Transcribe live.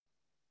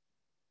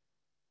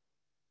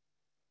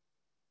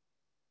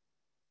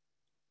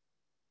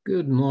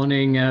Good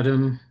morning,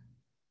 Adam.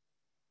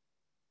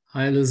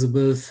 Hi,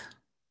 Elizabeth.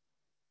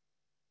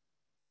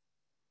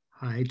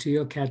 Hi to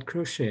your cat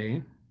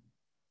Crochet.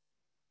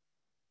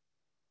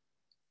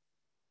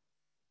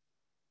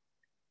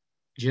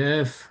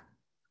 Jeff,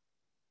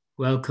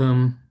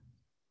 welcome.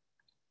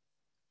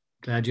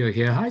 Glad you're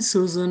here. Hi,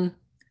 Susan.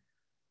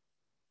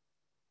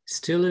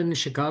 Still in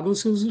Chicago,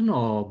 Susan,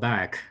 or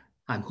back?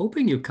 I'm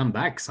hoping you come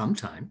back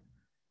sometime.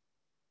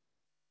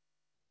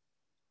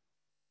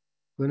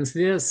 Buenos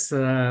dias,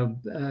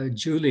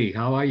 Julie.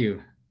 How are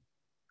you?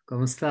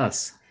 ¿Cómo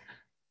estás?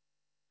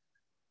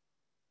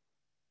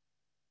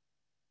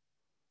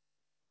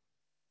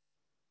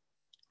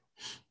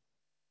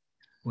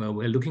 Well,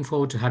 we're looking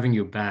forward to having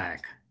you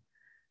back.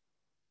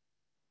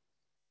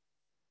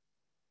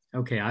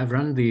 Okay, I've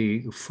run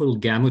the full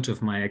gamut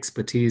of my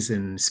expertise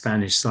in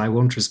Spanish, so I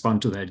won't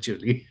respond to that,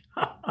 Julie.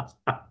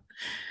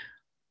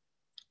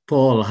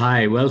 Paul,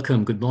 hi,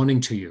 welcome. Good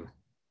morning to you.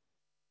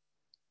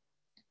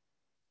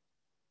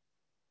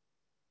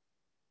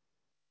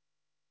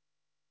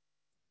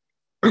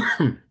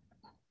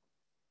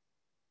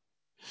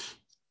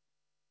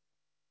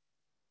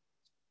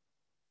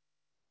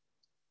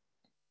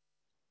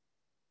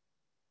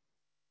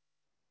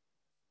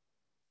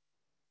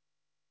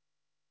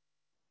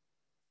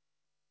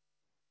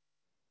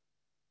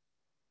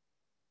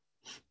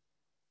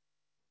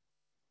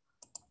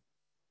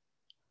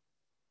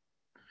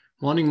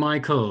 Morning,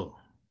 Michael.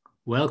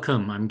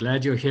 Welcome. I'm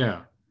glad you're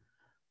here.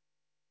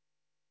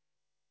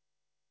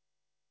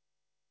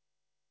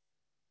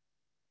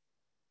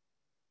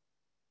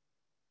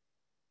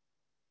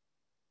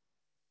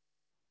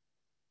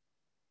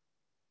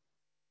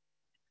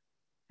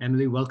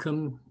 Emily,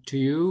 welcome to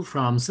you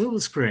from Silver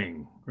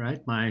Spring,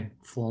 right? My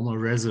former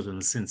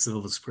residence in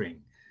Silver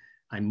Spring.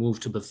 I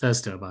moved to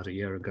Bethesda about a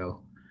year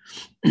ago.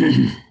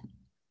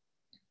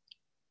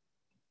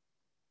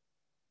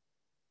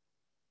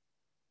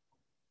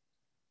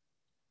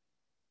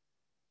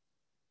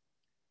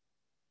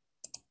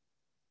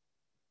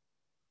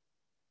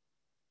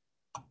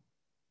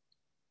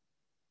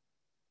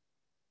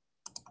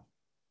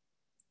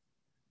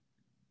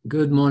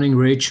 Good morning,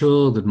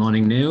 Rachel. Good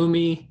morning,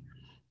 Naomi.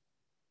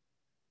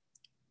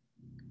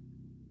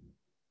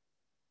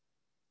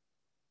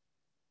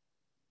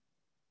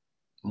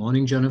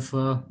 Morning,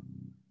 Jennifer.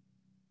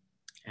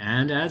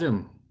 And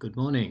Adam. Good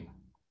morning.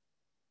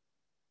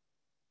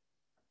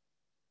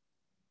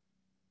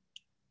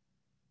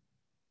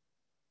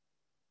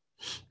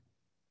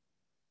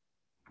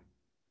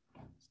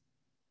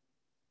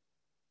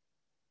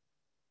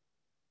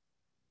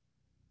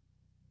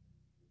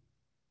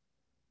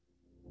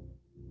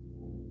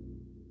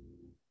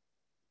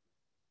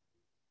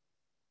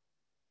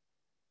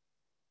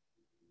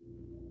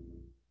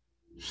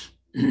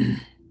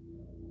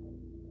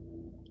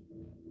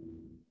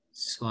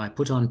 So I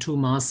put on 2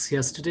 masks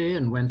yesterday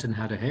and went and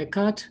had a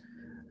haircut.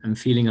 I'm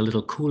feeling a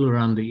little cool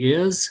around the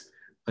ears,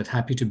 but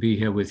happy to be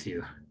here with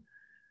you.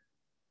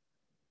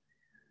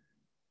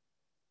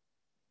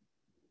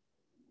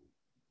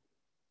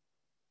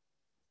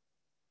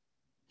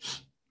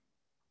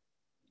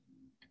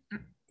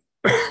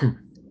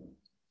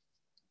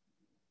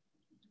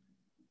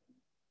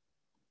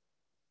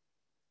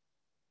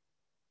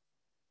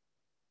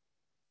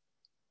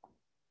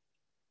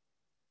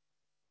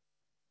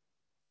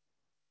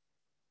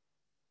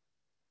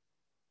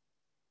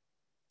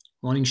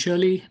 Morning,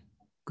 Shirley.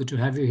 Good to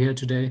have you here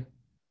today.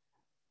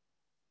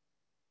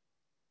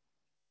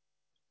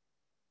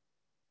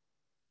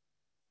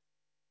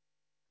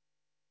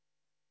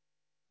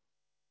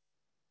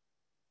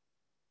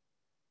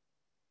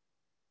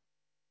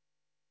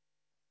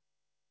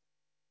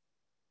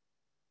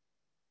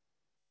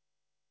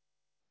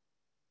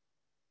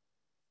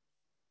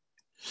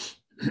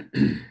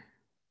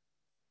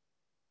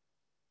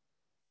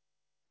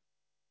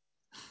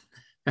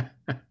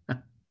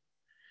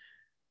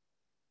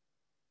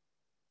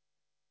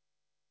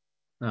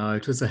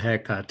 It was a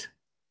haircut,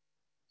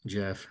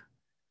 Jeff.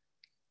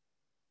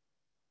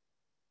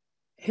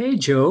 Hey,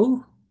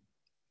 Joe.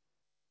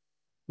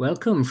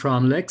 Welcome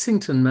from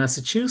Lexington,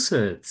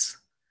 Massachusetts.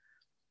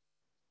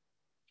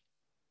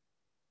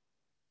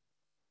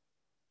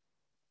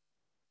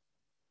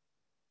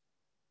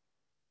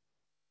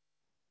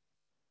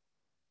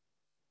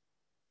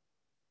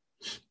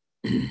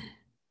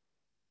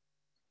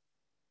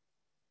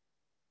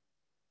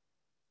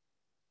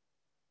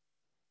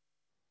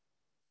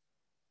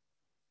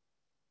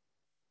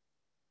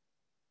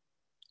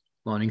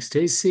 Morning,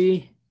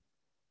 Stacy.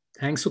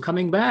 Thanks for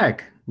coming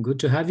back. Good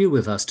to have you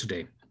with us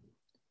today.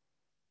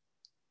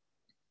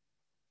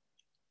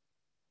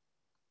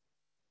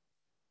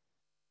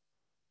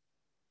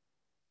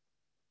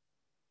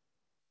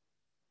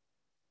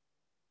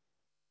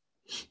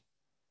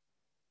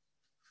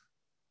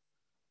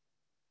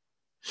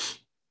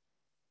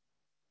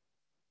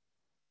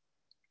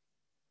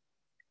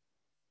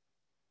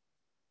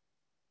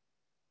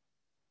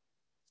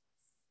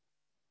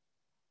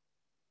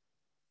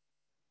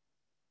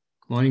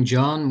 Morning,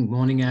 John.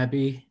 Morning,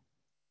 Abby.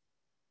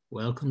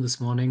 Welcome this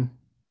morning.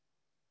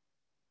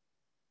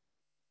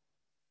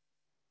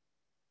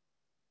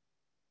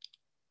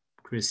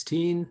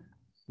 Christine,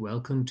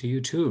 welcome to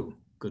you too.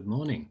 Good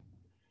morning.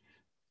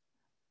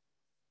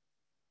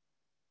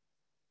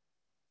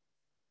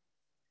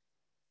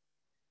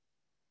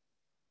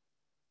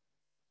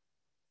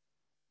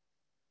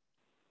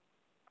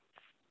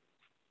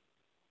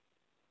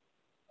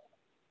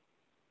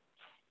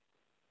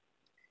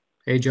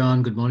 Hey,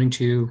 John, good morning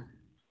to you.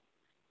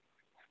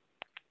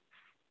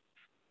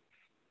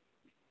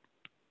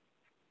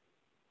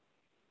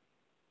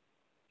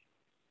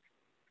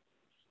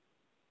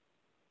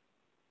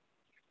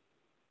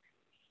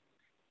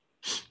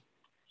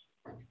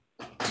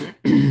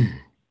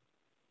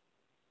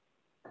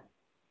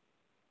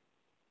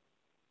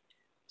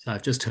 So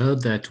I've just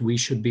heard that we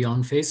should be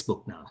on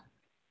Facebook now.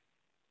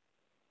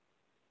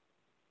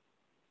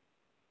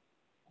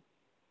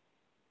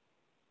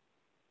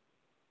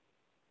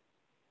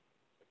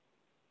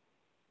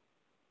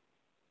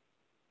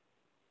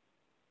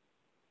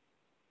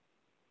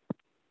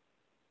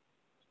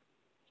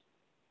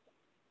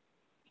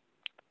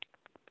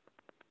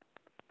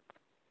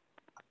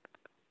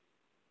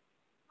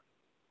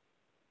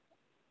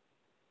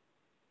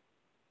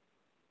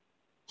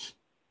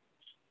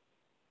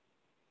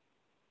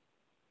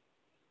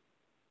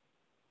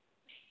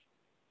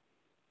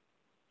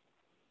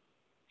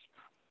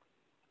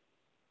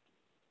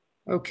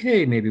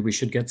 Okay, maybe we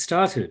should get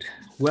started.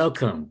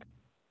 Welcome.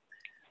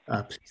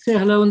 Please say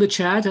hello in the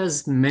chat,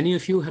 as many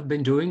of you have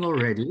been doing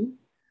already.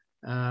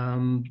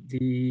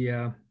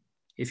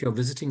 If you're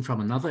visiting from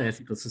another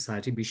ethical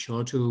society, be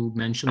sure to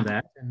mention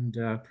that,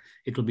 and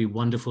it'll be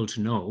wonderful to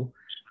know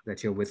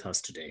that you're with us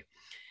today.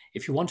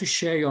 If you want to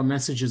share your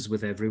messages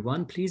with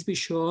everyone, please be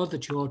sure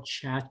that your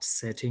chat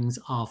settings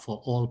are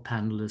for all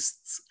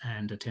panelists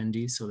and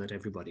attendees so that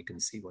everybody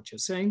can see what you're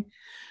saying.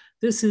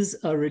 This is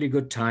a really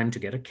good time to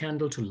get a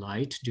candle to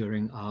light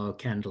during our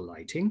candle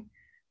lighting,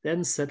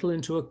 then settle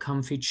into a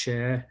comfy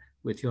chair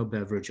with your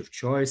beverage of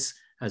choice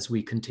as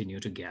we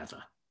continue to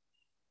gather.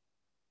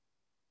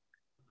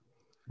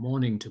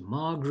 Morning to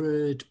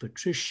Margaret,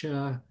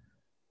 Patricia,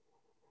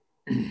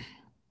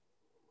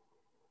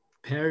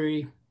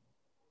 Perry.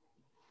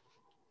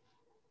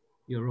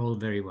 You're all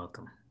very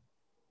welcome.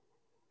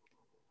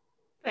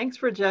 Thanks,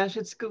 Rajesh.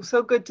 It's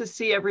so good to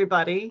see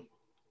everybody,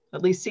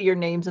 at least see your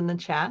names in the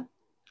chat.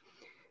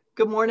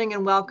 Good morning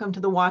and welcome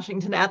to the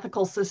Washington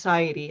Ethical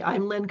Society.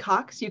 I'm Lynn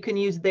Cox. You can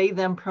use they,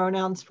 them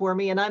pronouns for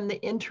me, and I'm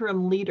the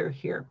interim leader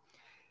here.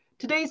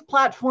 Today's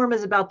platform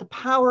is about the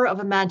power of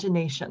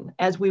imagination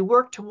as we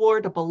work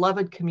toward a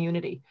beloved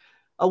community,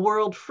 a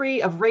world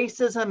free of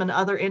racism and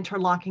other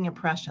interlocking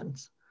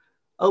oppressions.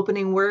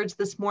 Opening words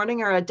this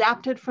morning are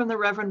adapted from the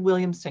Reverend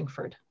William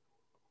Sinkford.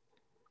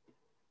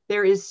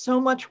 There is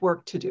so much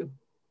work to do.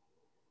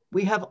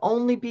 We have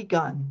only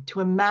begun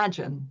to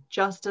imagine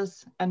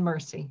justice and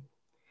mercy.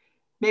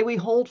 May we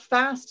hold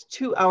fast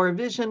to our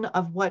vision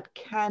of what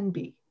can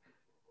be.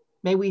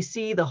 May we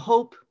see the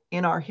hope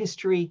in our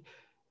history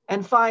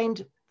and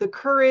find the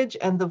courage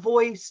and the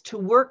voice to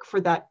work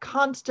for that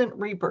constant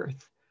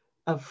rebirth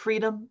of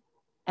freedom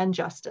and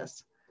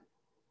justice.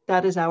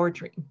 That is our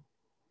dream.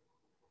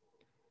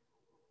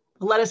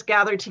 Let us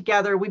gather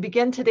together. We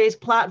begin today's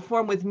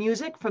platform with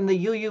music from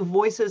the UU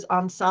Voices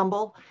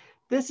Ensemble.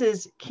 This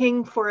is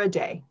King for a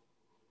Day.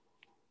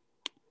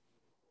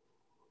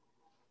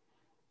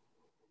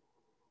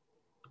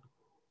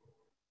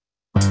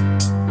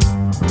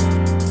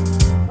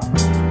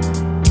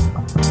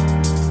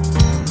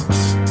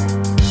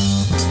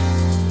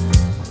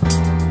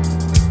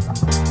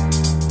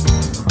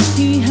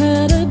 He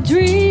had a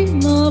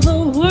dream of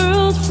a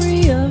world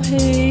free of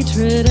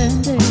hatred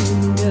and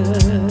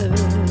anger.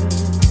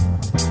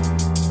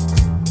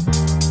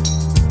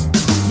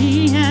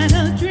 He had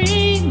a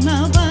dream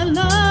of a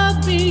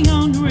love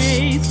beyond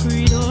race,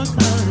 creed, or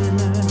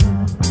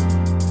color.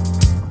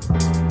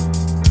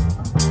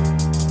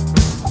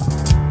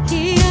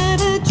 He had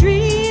a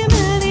dream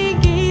and he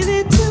gave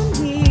it to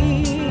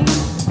me.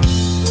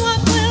 What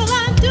will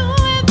I do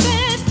with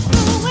it?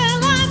 Who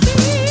will I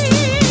be?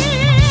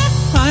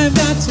 I've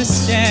got to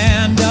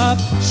stand up,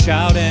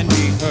 shout and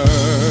be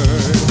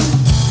heard.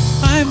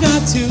 I've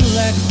got to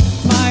let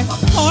my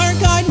heart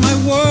guide my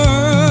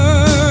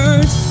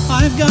words.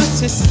 I've got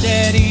to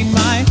steady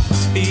my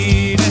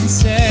feet and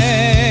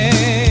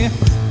say,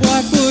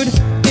 what would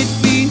it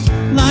be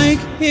like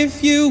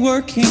if you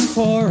were king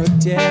for a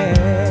day?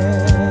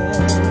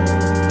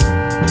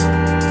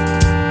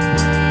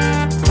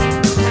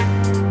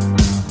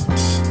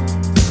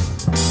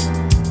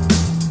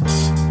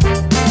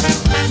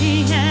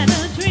 He had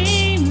a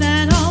dream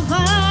that all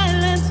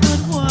violence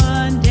would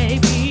one day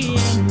be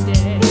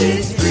ended.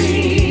 His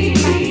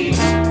dream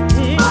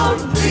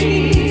of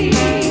free.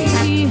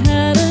 He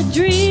had a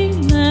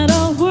dream that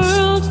a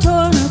world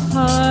torn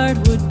apart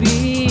would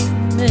be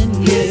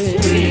mended.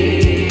 His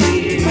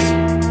dream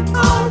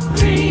of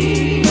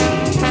free.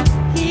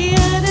 He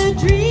had a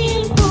dream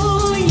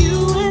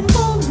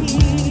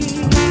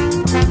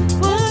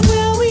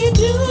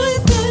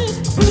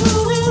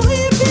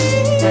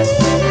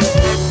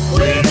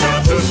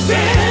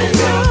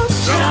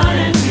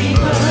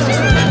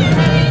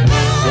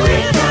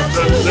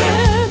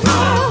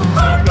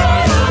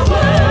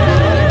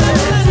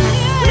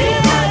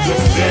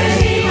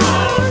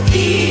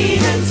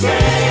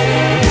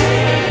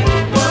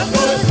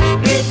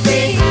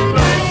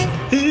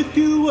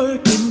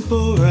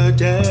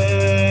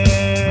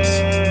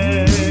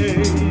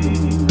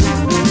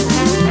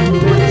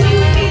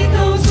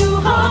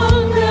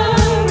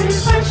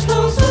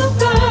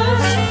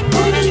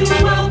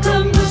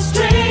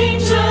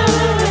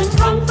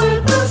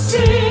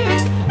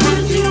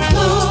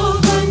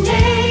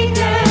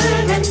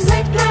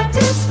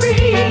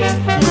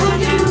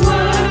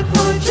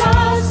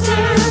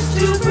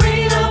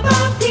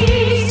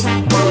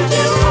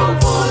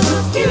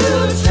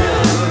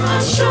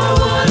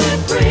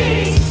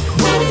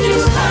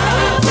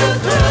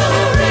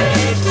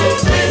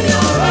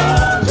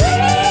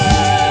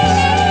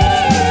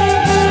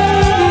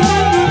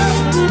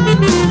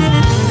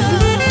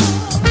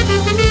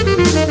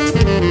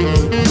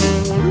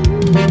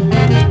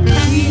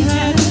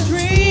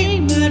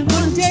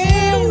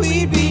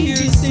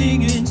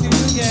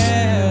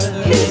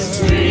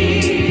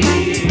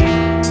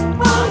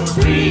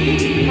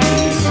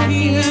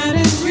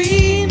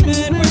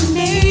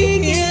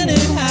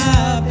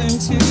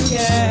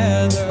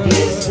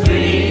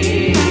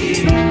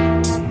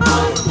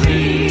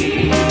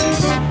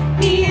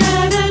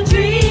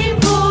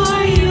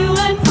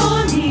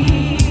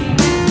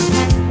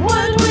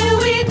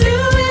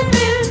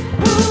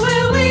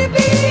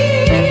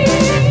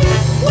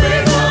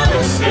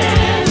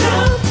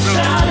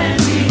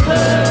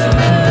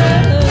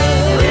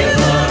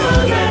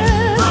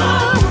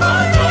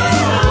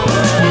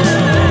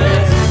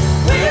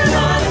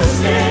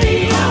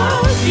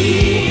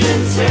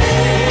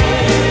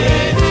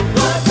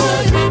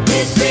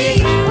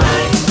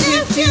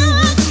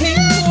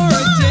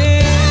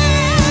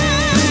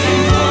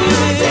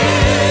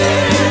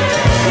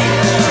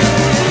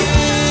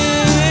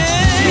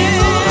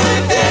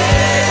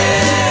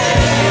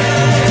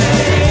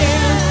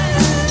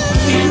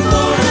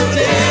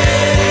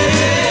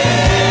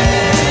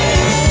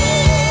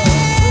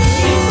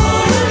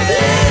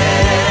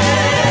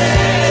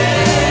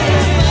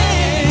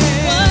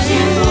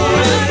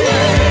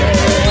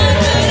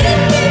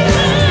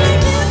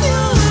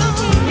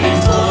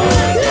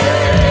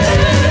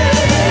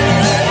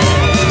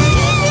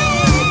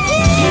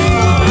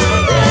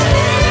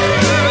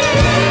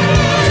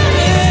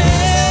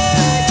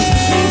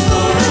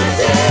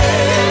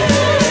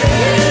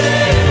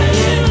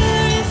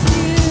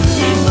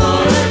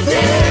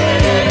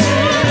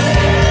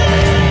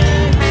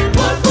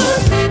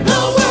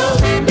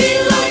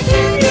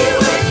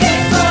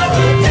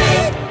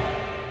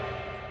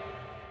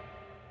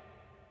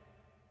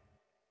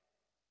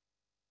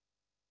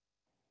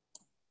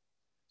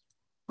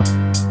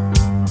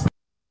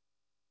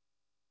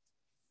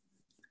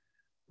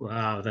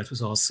Wow, that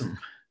was awesome.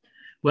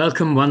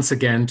 Welcome once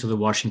again to the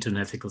Washington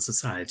Ethical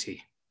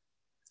Society.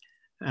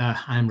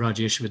 I'm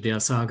Rajesh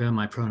Vidyasagar.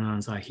 My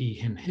pronouns are he,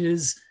 him,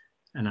 his,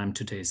 and I'm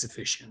today's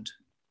officiant.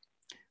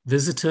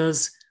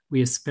 Visitors,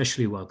 we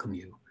especially welcome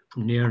you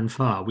from near and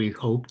far. We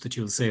hope that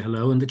you'll say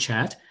hello in the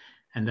chat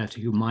and that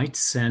you might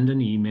send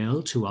an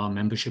email to our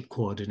membership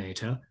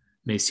coordinator,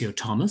 Maceo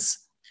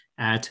Thomas,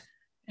 at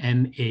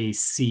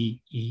MACEOT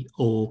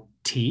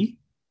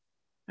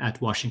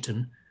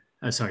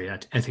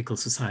at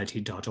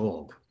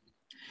ethicalsociety.org.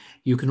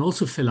 You can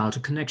also fill out a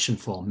connection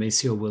form.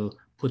 Maceo will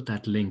put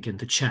that link in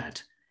the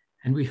chat.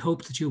 And we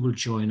hope that you will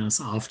join us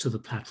after the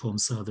platform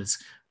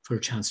service for a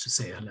chance to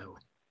say hello.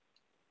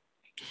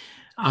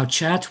 Our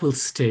chat will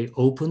stay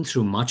open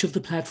through much of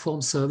the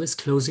platform service,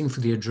 closing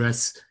for the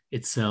address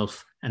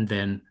itself and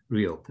then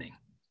reopening.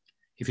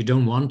 If you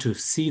don't want to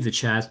see the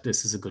chat,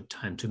 this is a good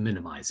time to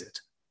minimize it.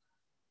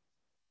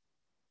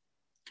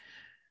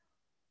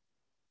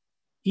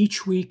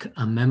 Each week,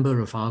 a member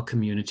of our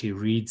community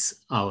reads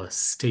our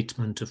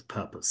statement of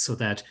purpose so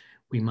that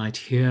we might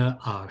hear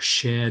our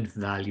shared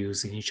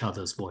values in each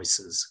other's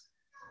voices.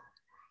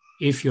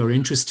 If you're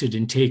interested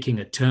in taking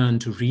a turn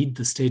to read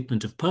the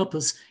statement of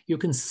purpose, you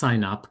can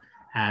sign up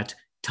at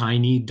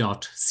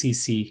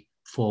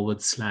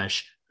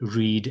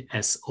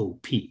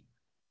tiny.cc/readsop.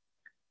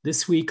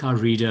 This week, our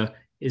reader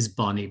is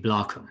Bonnie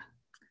Blackham.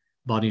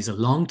 Bonnie's a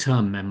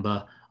long-term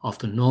member of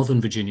the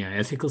Northern Virginia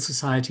Ethical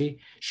Society.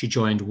 She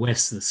joined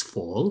WES this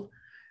fall.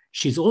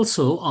 She's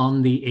also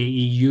on the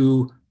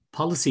AEU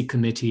Policy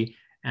Committee,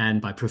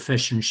 and by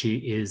profession, she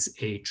is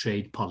a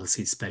trade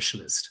policy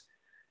specialist.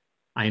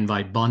 I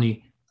invite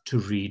Bonnie to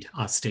read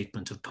our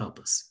statement of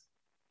purpose.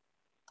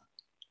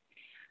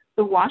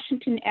 The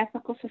Washington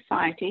Ethical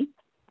Society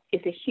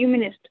is a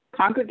humanist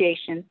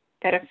congregation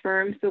that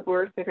affirms the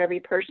worth of every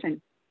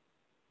person.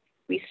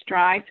 We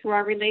strive through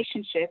our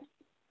relationships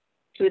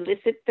to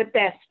elicit the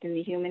best in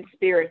the human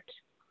spirit.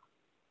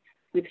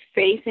 With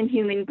faith in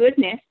human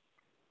goodness,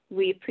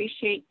 we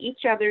appreciate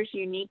each other's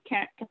unique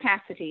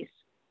capacities.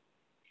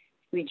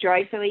 We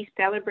joyfully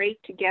celebrate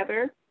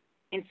together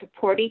and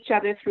support each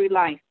other through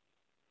life.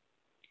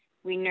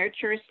 We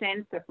nurture a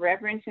sense of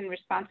reverence and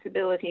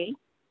responsibility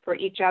for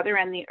each other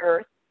and the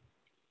earth.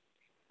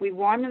 We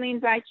warmly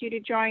invite you to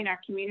join our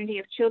community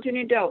of children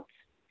and adults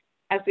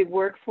as we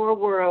work for a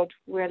world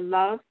where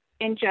love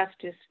and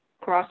justice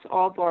cross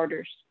all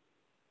borders.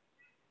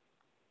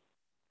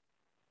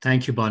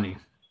 Thank you, Bonnie.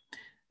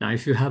 Now,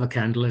 if you have a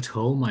candle at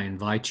home, I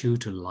invite you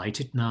to light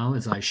it now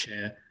as I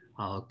share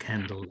our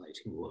candle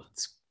lighting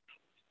words.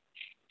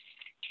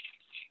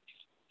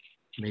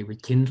 May we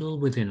kindle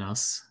within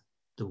us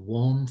the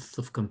warmth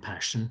of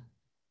compassion,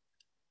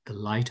 the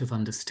light of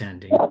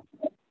understanding,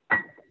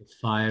 the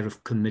fire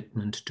of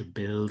commitment to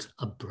build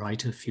a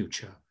brighter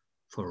future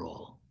for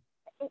all.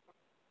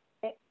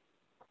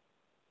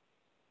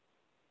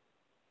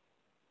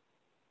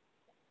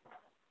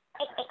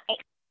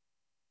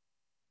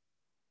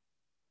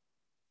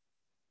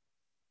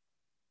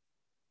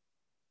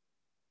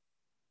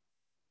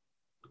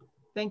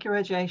 Thank you,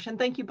 Rajesh, and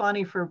thank you,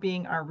 Bonnie, for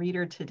being our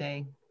reader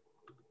today.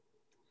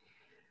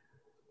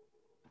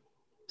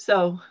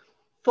 So,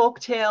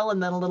 folktale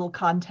and then a little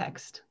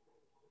context.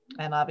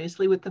 And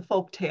obviously with the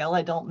folktale,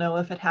 I don't know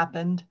if it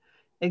happened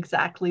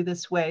exactly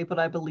this way, but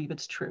I believe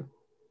it's true.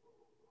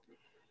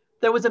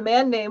 There was a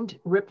man named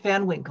Rip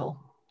Van Winkle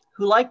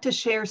who liked to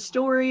share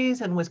stories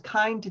and was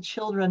kind to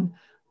children,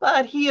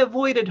 but he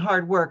avoided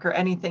hard work or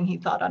anything he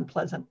thought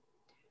unpleasant.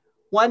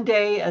 One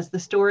day, as the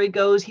story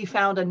goes, he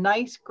found a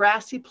nice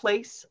grassy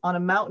place on a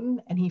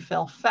mountain and he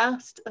fell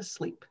fast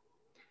asleep.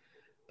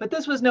 But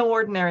this was no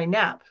ordinary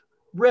nap.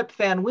 Rip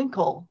Van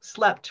Winkle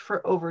slept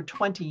for over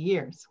 20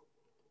 years.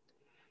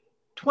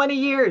 20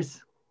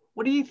 years.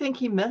 What do you think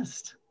he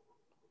missed?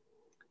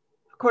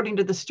 According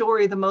to the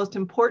story, the most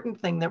important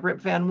thing that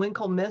Rip Van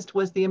Winkle missed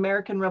was the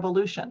American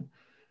Revolution.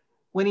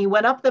 When he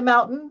went up the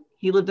mountain,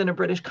 he lived in a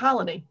British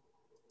colony.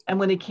 And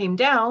when he came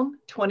down,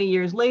 20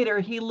 years later,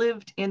 he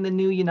lived in the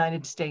new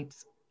United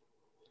States.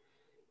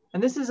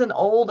 And this is an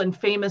old and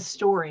famous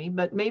story,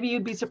 but maybe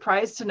you'd be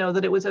surprised to know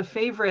that it was a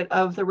favorite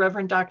of the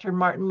Reverend Dr.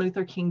 Martin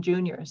Luther King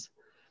Jr.'s.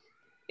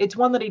 It's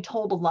one that he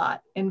told a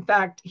lot. In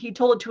fact, he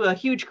told it to a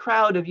huge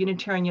crowd of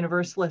Unitarian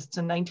Universalists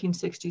in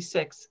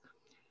 1966.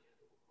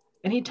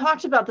 And he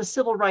talked about the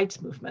civil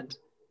rights movement,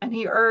 and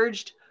he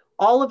urged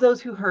all of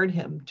those who heard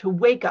him to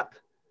wake up,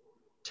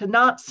 to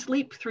not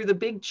sleep through the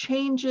big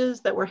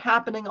changes that were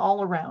happening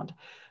all around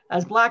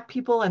as Black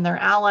people and their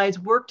allies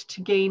worked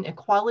to gain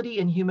equality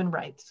and human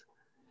rights.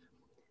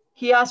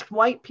 He asked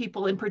white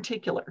people in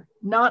particular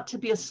not to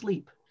be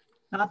asleep,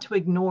 not to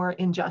ignore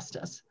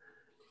injustice.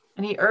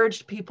 And he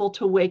urged people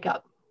to wake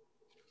up.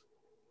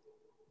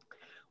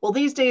 Well,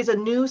 these days, a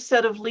new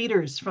set of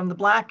leaders from the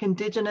Black,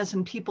 Indigenous,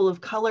 and people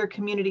of color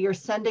community are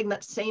sending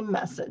that same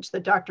message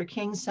that Dr.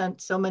 King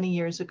sent so many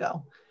years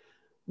ago.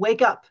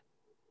 Wake up.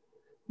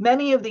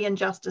 Many of the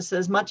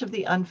injustices, much of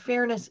the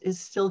unfairness is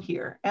still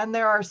here, and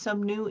there are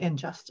some new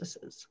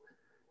injustices.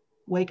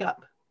 Wake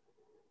up.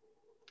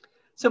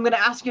 So I'm going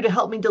to ask you to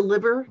help me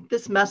deliver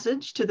this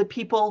message to the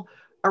people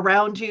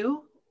around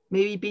you,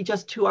 maybe be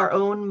just to our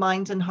own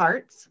minds and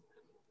hearts.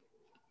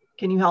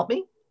 Can you help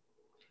me?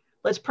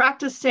 Let's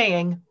practice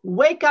saying,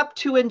 wake up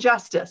to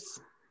injustice.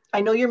 I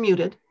know you're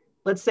muted.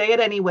 Let's say it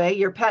anyway.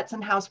 Your pets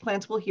and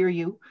houseplants will hear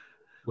you.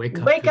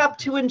 Wake up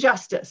to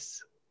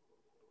injustice.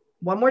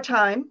 One more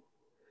time.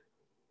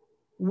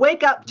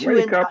 Wake up to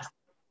injustice.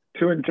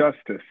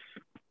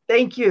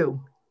 Thank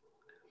you.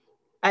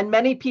 And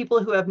many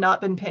people who have not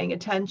been paying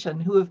attention,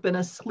 who have been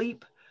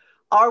asleep,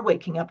 are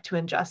waking up to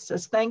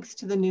injustice, thanks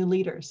to the new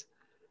leaders.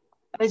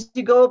 And as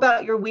you go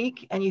about your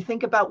week and you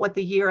think about what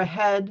the year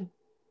ahead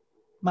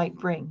might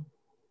bring,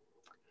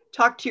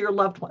 talk to your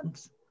loved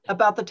ones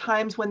about the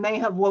times when they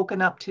have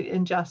woken up to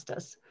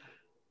injustice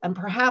and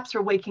perhaps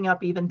are waking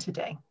up even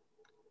today.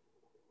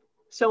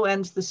 So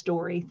ends the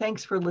story.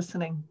 Thanks for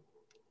listening.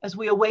 As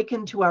we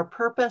awaken to our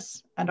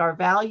purpose and our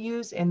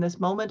values in this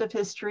moment of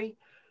history,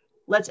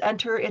 let's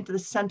enter into the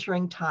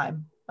centering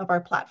time of our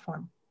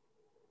platform.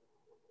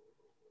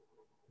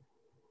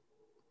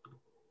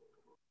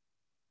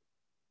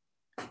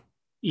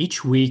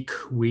 Each week,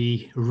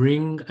 we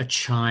ring a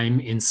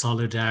chime in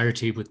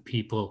solidarity with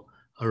people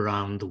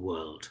around the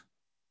world.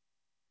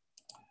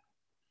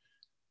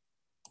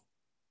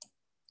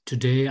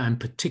 Today, I'm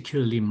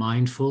particularly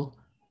mindful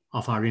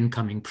of our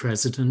incoming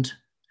president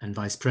and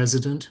vice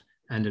president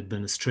and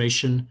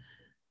administration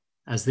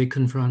as they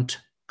confront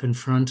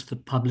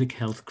the public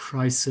health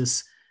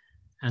crisis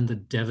and the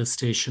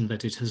devastation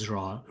that it has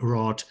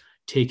wrought,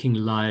 taking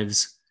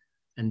lives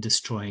and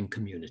destroying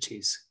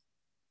communities.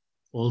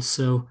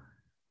 Also,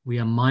 we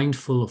are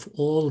mindful of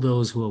all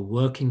those who are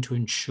working to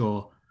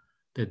ensure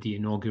that the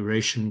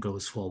inauguration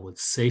goes forward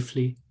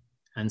safely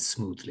and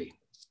smoothly.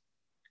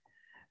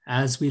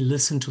 As we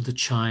listen to the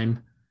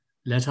chime,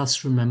 let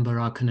us remember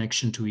our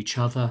connection to each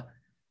other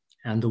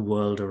and the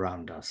world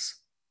around us.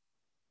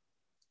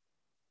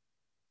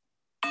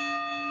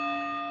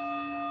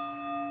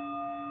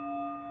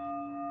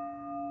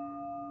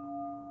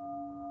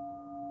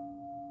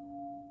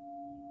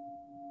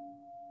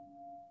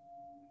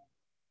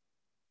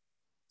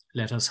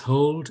 Let us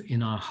hold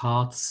in our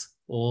hearts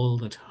all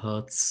that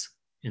hurts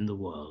in the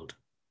world.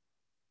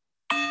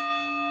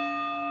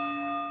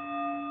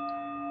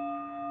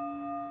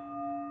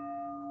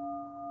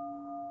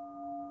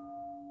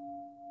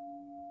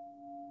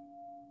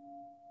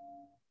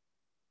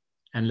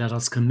 And let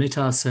us commit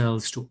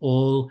ourselves to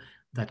all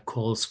that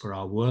calls for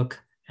our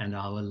work and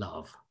our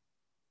love.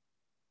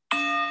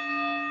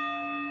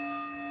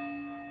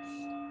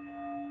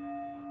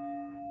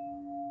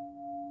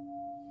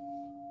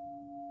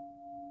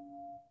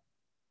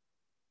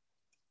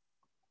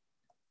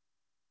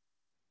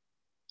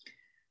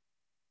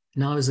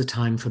 Now is a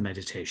time for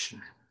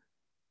meditation.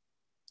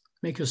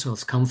 Make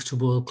yourselves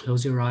comfortable,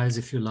 close your eyes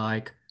if you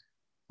like,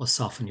 or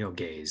soften your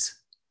gaze.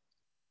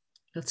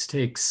 Let's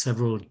take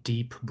several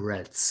deep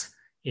breaths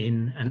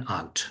in and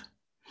out.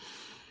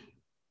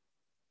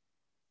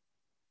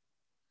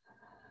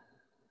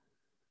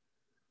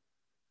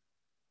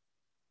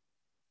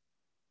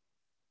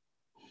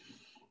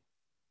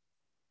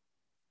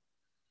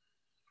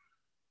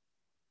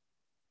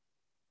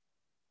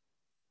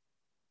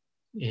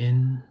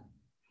 In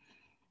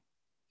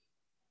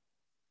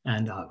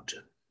and out.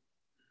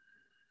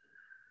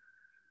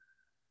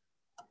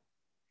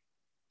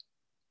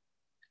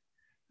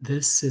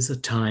 This is a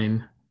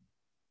time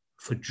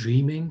for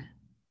dreaming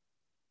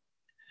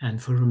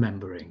and for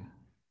remembering.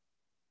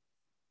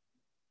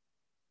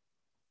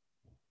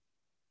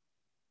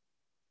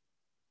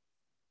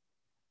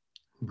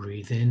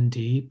 Breathe in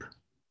deep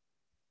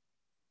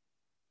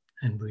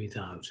and breathe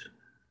out.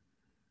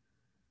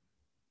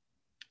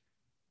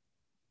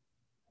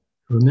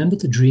 Remember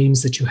the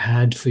dreams that you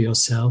had for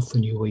yourself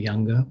when you were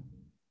younger.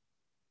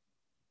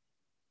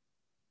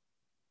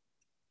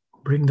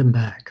 Bring them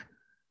back.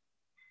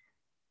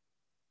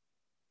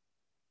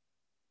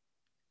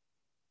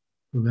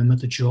 Remember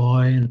the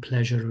joy and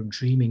pleasure of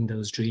dreaming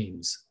those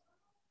dreams.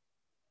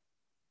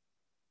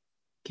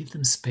 Give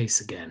them space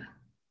again.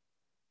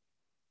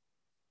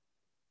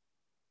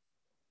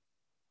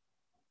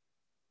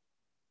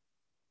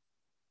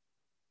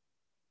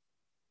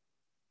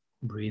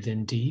 Breathe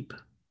in deep.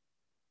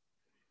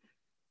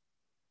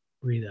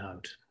 Breathe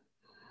out.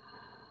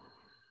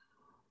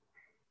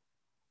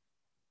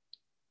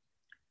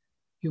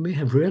 You may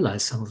have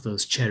realized some of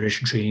those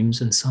cherished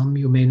dreams and some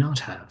you may not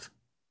have.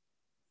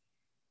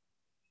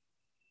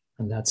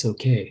 And that's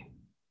okay.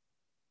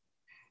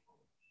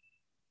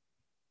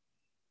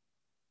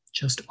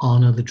 Just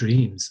honor the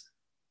dreams.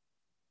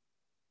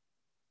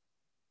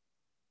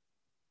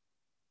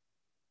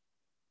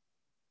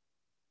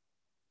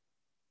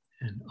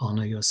 And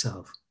honor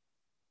yourself.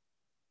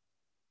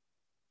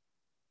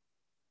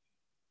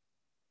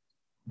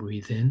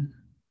 Breathe in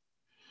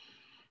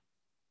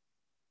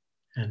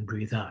and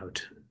breathe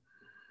out.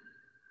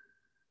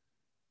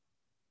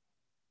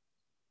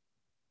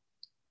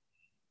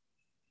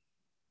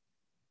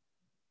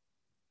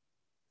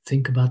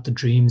 Think about the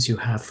dreams you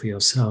have for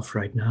yourself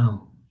right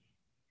now.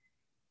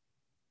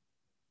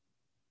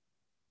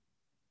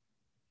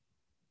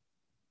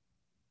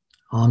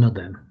 Honor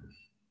them.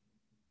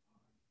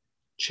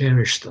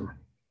 Cherish them.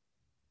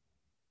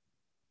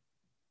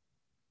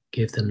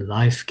 Give them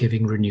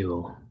life-giving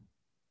renewal.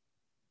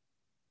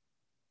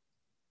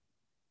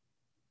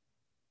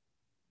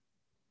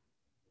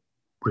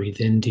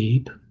 Breathe in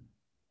deep.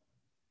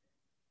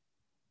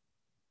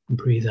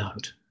 Breathe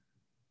out.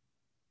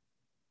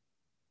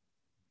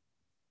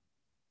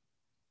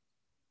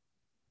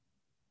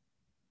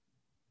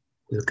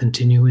 We'll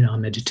continue in our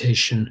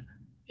meditation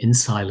in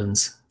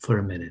silence for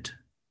a minute.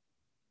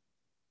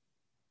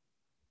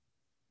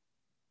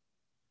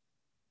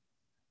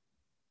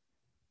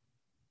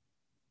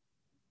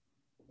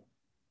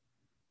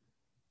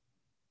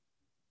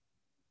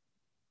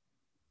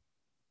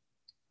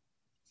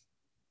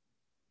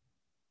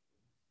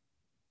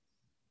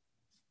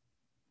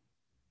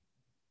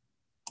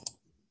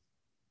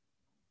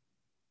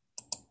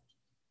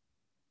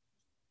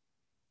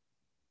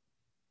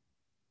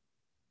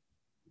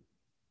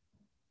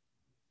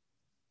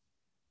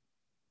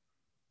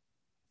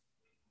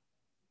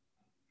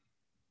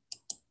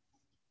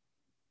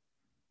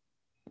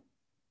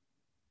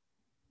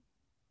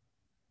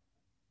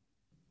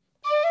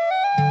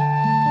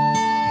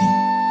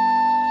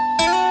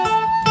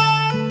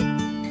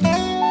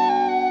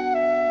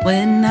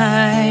 When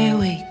I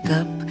wake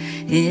up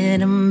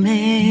in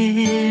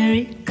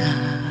America,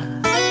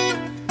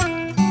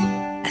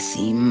 I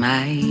see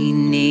my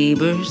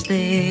neighbors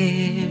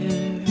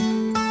there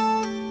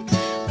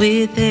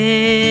with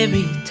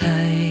every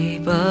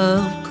type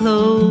of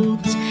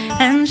clothes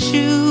and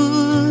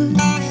shoes,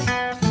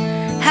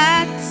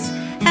 hats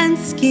and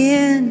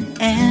skin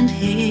and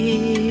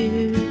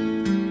hair,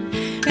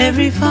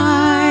 every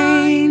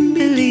fine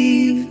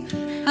belief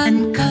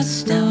and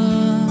custom.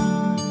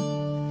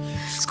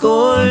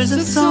 Scores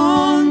of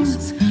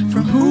songs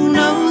from who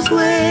knows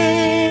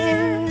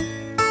where.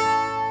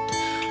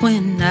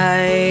 When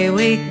I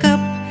wake up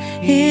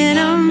in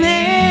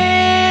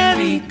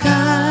America,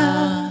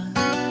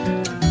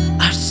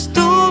 our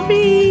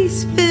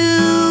stories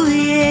fill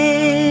the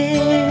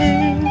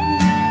air.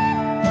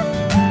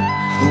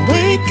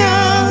 Wake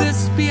up,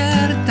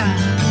 despierta.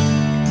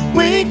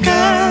 Wake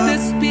up,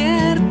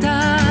 despierta.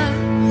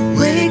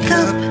 Wake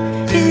up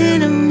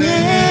in America.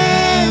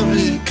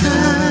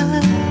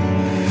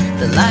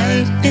 The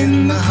light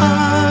in the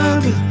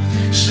harbor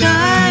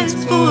shines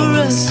for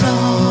us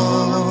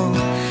all.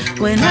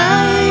 When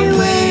I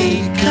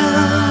wake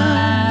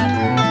up,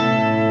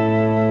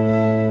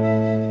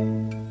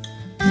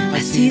 I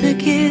see the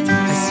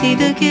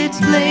kids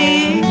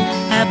playing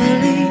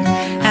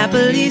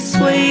happily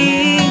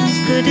swaying. It's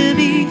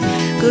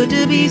good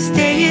to be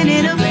staying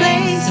in a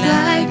place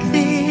like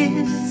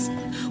this,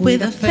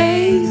 with a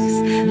face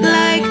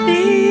like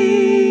this.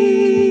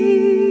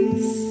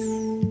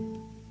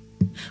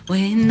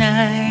 When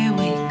I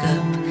wake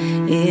up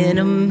in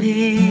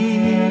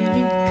America,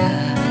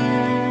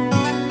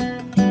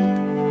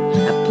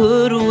 I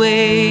put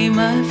away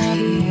my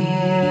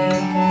fear,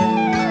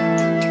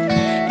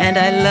 and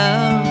I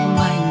love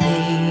my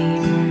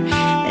neighbor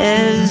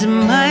as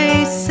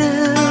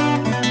myself.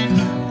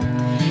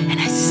 And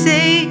I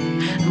say,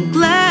 I'm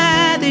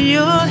glad that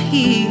you're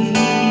here.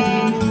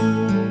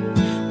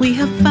 We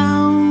have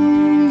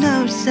found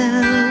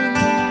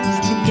ourselves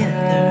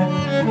together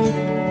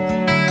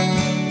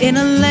in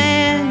a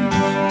land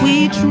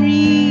we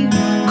dream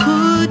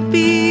could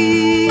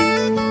be.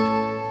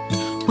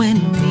 When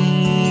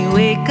we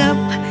wake up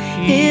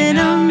in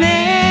America,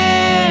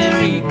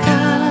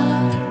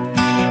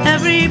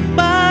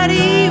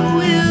 everybody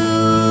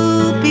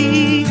will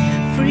be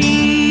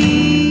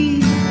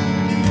free.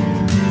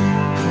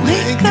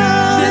 Wake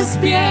up,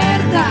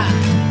 despierta.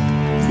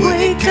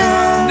 Wake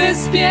up,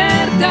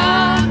 despierta.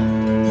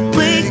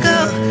 Wake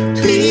up,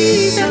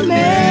 please,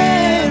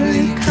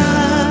 America.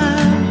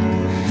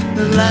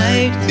 The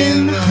light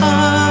in the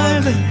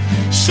harbor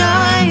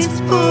shines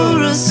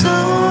for us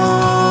all.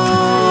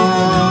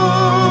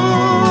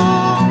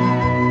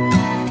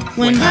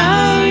 When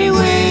I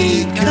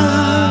wake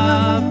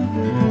up,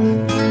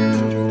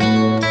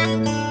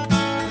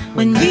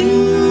 when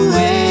you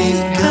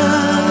wake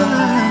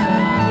up,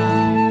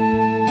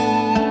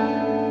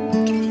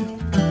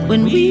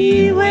 when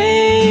we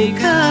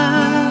wake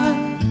up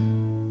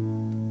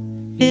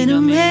in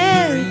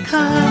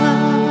America.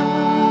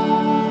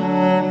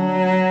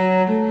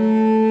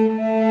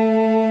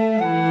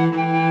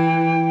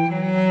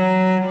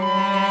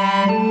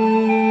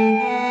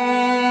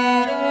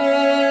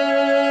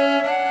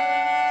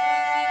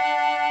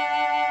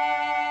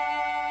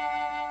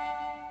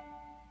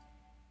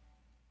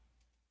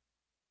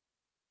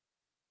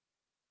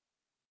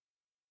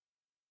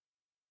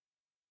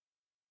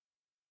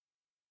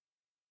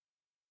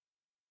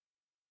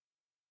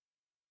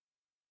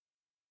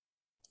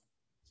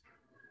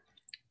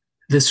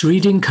 This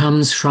reading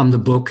comes from the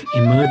book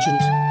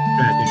Emergent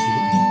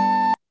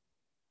Strategy,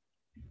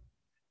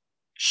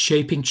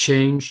 Shaping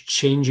Change,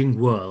 Changing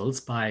Worlds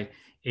by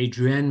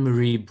Adrienne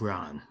Marie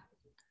Brown.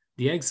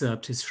 The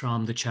excerpt is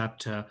from the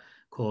chapter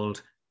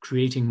called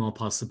Creating More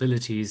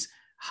Possibilities,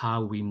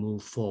 How We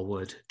Move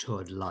Forward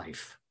Toward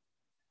Life.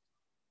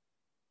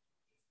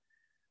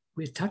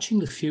 We're touching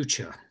the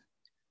future,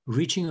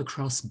 reaching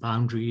across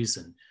boundaries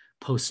and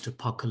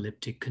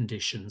post-apocalyptic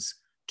conditions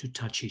to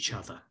touch each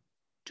other,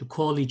 to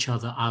call each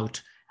other out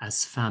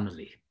as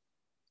family,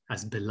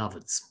 as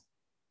beloveds.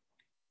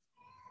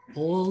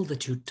 All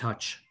that you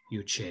touch,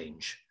 you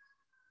change.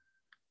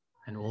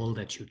 And all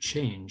that you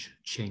change,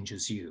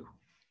 changes you.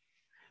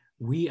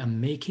 We are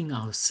making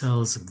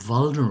ourselves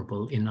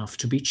vulnerable enough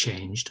to be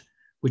changed,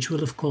 which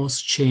will, of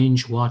course,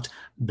 change what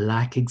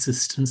Black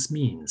existence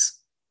means.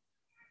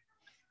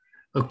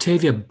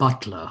 Octavia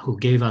Butler, who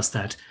gave us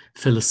that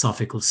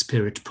philosophical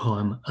spirit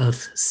poem,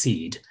 Earth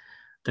Seed,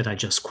 that I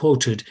just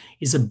quoted,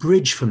 is a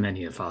bridge for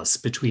many of us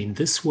between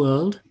this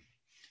world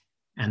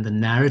and the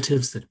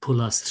narratives that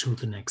pull us through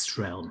the next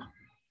realm,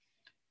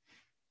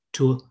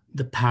 to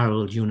the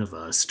parallel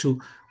universe,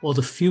 or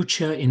the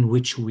future in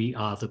which we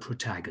are the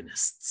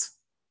protagonists.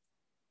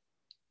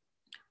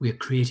 We are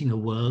creating a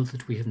world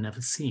that we have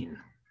never seen.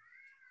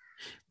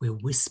 We're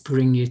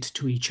whispering it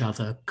to each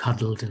other,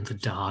 cuddled in the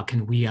dark,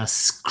 and we are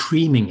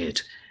screaming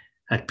it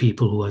at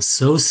people who are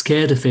so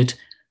scared of it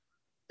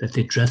that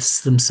they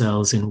dress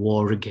themselves in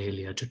war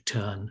regalia to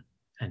turn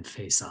and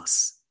face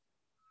us.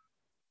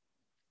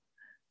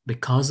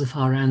 Because of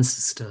our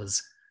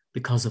ancestors,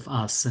 because of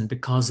us, and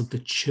because of the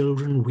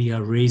children we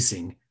are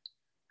raising,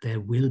 there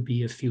will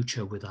be a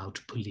future without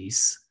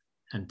police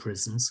and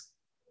prisons.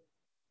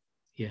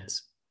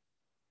 Yes,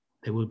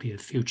 there will be a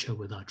future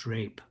without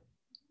rape,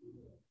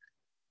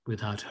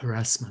 without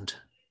harassment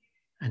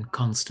and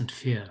constant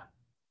fear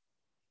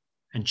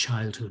and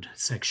childhood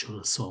sexual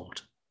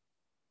assault.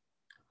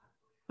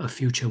 A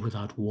future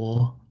without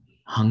war,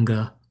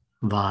 hunger,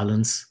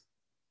 violence,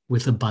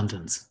 with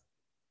abundance,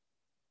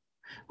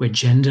 where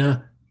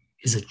gender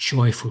is a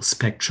joyful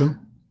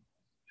spectrum,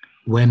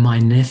 where my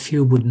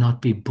nephew would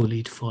not be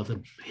bullied for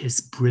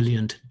his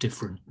brilliant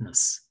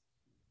differentness,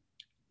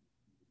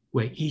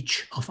 where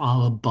each of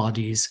our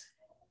bodies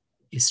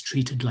is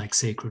treated like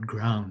sacred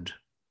ground,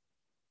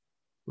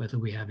 whether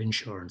we have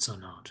insurance or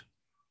not.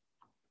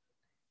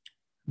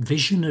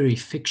 Visionary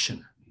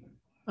fiction,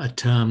 a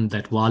term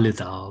that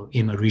Walida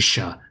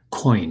Imarisha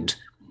coined,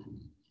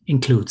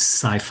 includes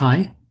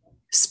sci-fi,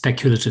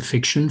 speculative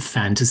fiction,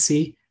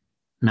 fantasy,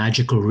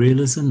 magical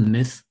realism,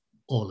 myth,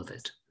 all of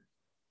it.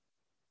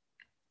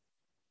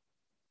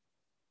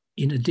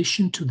 In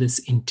addition to this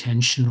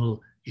intentional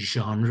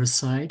genre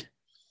side,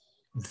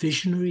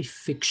 visionary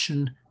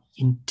fiction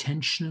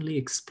intentionally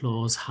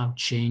explores how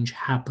change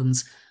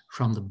happens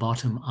from the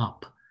bottom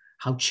up,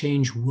 how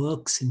change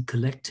works in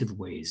collective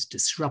ways,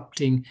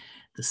 disrupting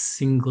the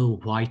single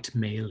white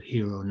male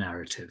hero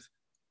narrative,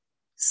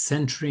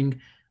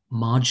 centering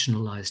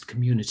marginalized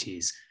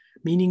communities,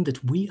 meaning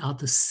that we are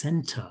the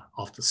center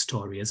of the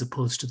story as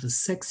opposed to the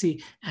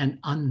sexy and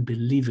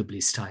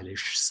unbelievably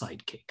stylish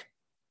sidekick.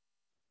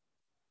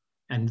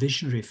 And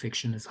visionary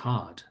fiction is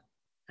hard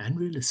and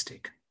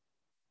realistic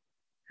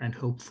and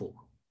hopeful.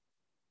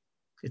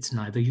 It's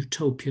neither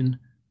utopian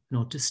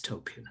nor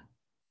dystopian.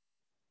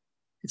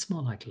 It's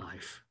more like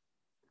life.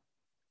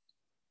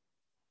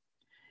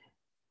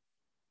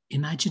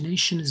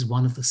 Imagination is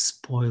one of the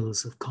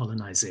spoils of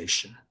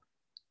colonization,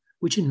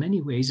 which in many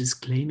ways is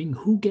claiming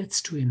who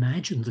gets to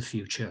imagine the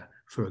future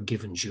for a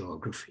given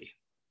geography.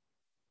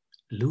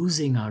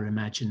 Losing our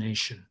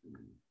imagination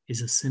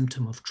is a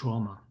symptom of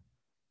trauma.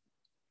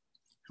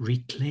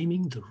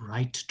 Reclaiming the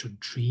right to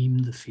dream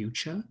the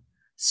future,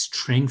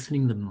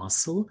 strengthening the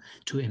muscle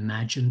to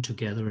imagine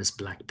together as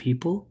Black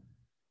people,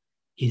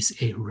 is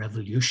a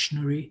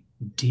revolutionary,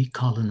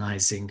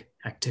 decolonizing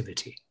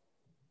activity.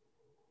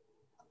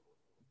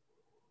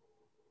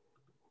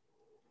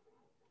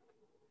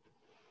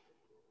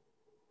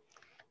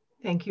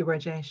 Thank you,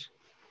 Rajesh.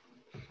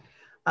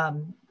 I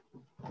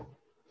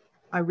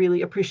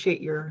really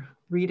appreciate your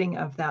reading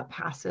of that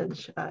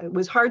passage. It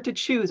was hard to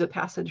choose a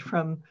passage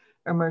from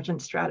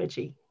Emergent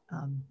Strategy,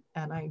 and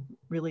I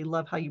really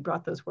love how you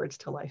brought those words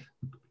to life.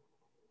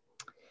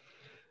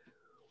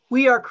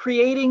 We are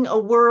creating a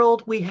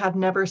world we have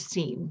never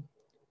seen,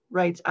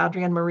 writes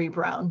Adrienne Marie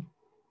Brown.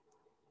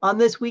 On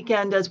this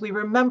weekend, as we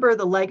remember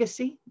the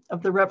legacy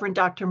of the Reverend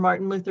Dr.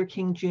 Martin Luther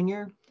King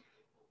Jr.,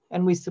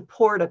 and we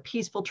support a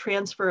peaceful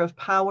transfer of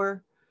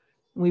power,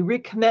 we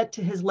recommit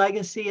to his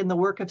legacy and the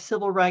work of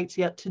civil rights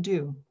yet to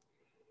do.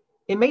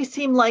 It may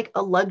seem like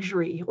a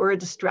luxury or a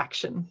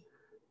distraction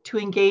to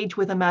engage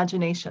with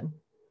imagination.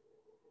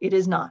 It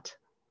is not.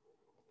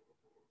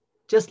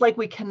 Just like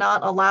we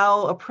cannot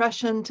allow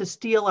oppression to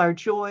steal our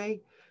joy,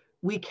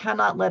 we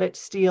cannot let it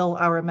steal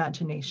our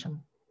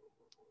imagination.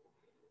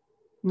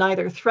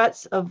 Neither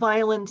threats of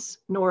violence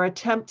nor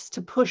attempts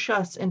to push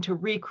us into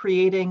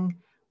recreating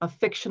a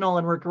fictional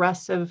and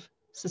regressive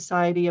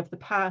society of the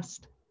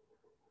past,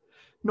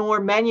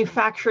 nor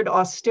manufactured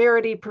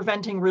austerity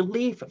preventing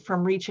relief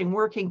from reaching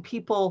working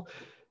people,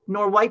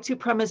 nor white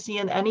supremacy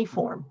in any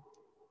form,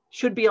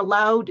 should be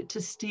allowed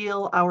to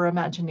steal our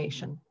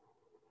imagination.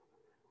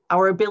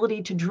 Our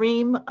ability to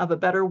dream of a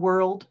better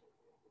world,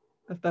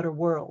 of better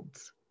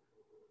worlds,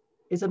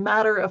 is a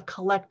matter of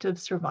collective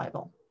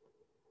survival.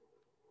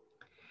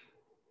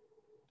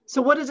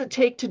 So what does it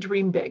take to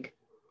dream big?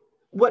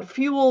 What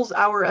fuels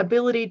our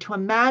ability to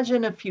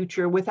imagine a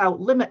future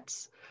without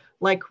limits,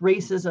 like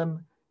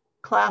racism,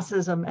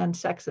 classism, and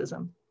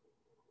sexism?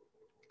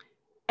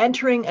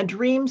 Entering a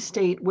dream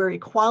state where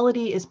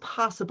equality is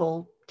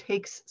possible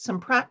takes some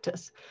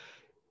practice.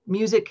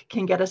 Music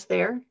can get us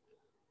there.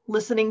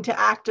 Listening to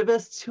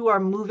activists who are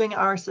moving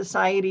our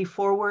society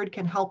forward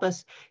can help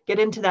us get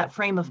into that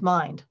frame of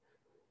mind.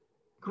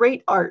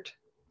 Great art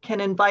can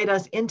invite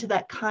us into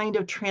that kind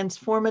of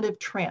transformative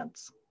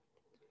trance.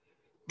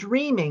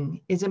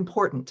 Dreaming is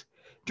important.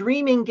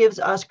 Dreaming gives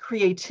us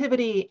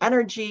creativity,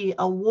 energy,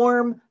 a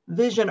warm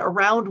vision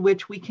around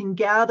which we can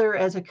gather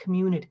as a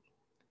community.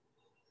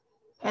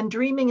 And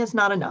dreaming is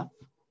not enough.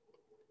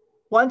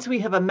 Once we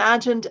have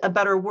imagined a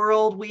better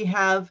world, we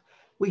have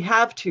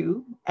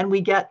to, and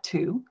we get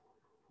to,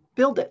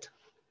 build it,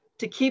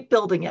 to keep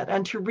building it,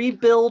 and to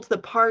rebuild the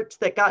parts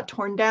that got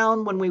torn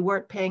down when we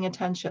weren't paying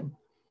attention.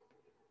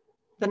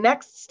 The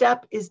next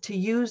step is to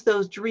use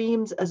those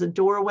dreams as a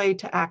doorway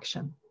to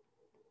action.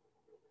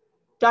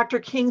 Dr.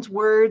 King's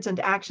words and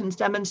actions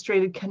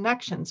demonstrated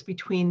connections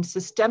between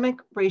systemic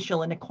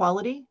racial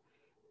inequality,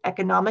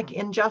 economic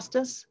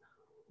injustice,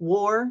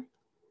 war,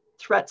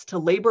 threats to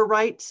labor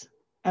rights,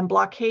 and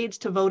blockades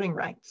to voting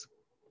rights.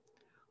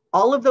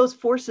 All of those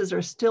forces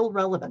are still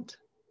relevant.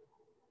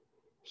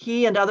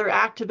 He and other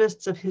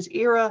activists of his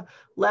era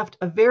left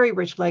a very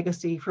rich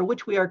legacy for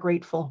which we are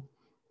grateful,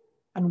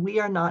 and we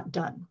are not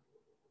done.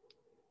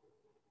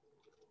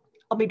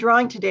 I'll be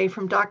drawing today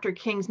from Dr.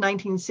 King's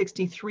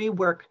 1963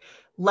 work,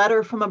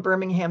 Letter from a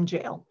Birmingham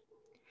Jail.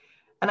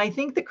 And I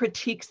think the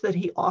critiques that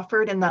he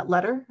offered in that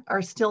letter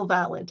are still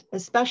valid,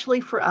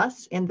 especially for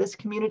us in this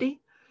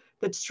community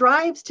that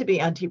strives to be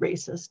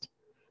anti-racist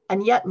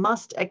and yet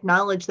must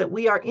acknowledge that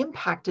we are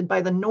impacted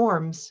by the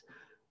norms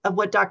of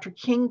what Dr.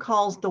 King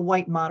calls the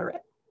white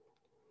moderate.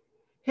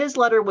 His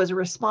letter was a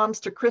response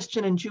to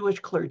Christian and Jewish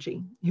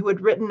clergy who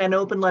had written an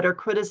open letter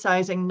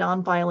criticizing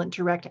nonviolent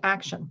direct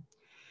action.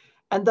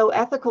 And though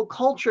ethical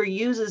culture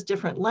uses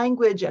different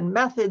language and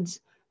methods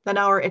than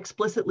our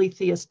explicitly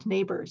theist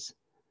neighbors,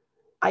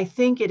 I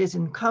think it is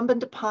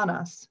incumbent upon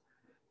us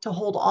to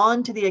hold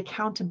on to the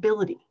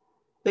accountability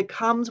that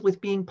comes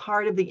with being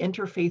part of the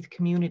interfaith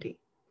community.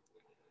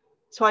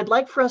 So I'd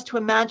like for us to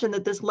imagine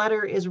that this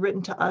letter is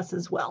written to us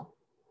as well.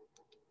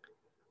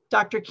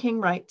 Dr. King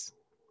writes,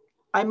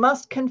 I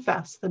must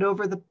confess that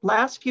over the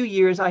last few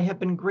years, I have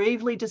been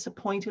gravely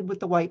disappointed with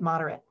the white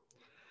moderate.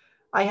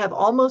 I have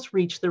almost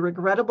reached the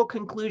regrettable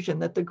conclusion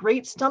that the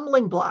great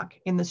stumbling block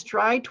in the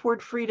stride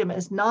toward freedom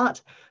is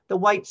not the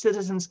white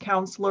citizens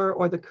counselor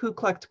or the Ku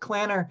Klux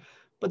Klanner,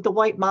 but the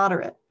white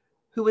moderate,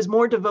 who is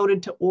more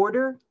devoted to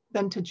order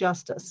than to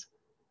justice,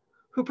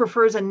 who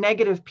prefers a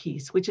negative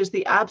peace, which is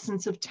the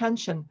absence of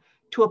tension,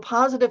 to a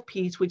positive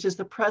peace, which is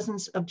the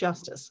presence of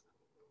justice,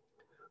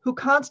 who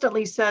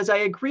constantly says, I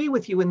agree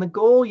with you in the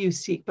goal you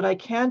seek, but I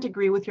can't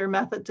agree with your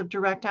methods of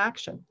direct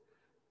action,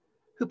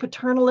 who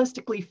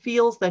paternalistically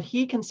feels that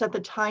he can set the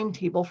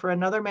timetable for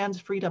another man's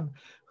freedom,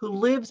 who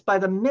lives by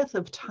the myth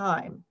of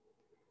time,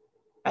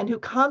 and who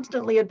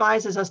constantly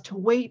advises us to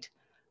wait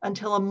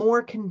until a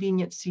more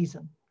convenient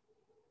season.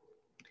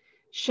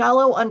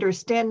 Shallow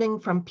understanding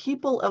from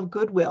people of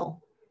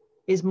goodwill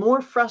is more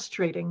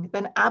frustrating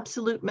than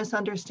absolute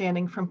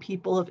misunderstanding from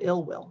people of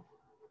ill will.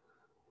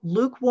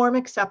 Lukewarm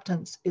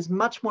acceptance is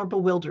much more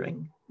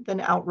bewildering than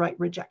outright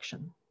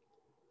rejection.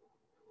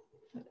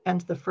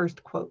 Ends the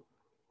first quote.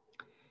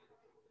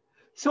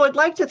 So I'd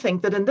like to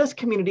think that in this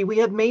community, we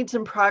have made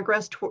some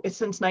progress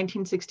since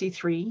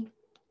 1963,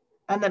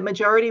 and that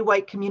majority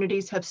white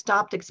communities have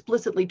stopped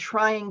explicitly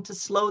trying to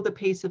slow the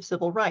pace of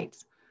civil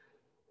rights.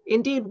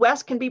 Indeed,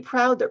 West can be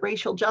proud that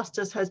racial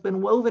justice has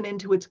been woven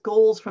into its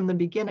goals from the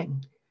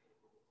beginning,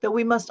 though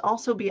we must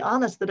also be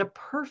honest that a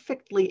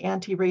perfectly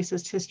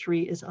anti-racist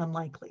history is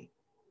unlikely.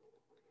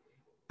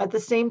 At the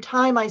same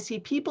time, I see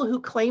people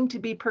who claim to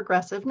be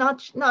progressive,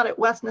 not at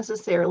West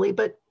necessarily,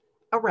 but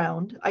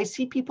around. I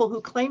see people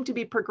who claim to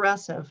be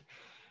progressive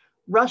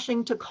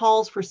rushing to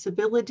calls for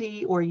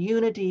civility or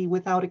unity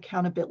without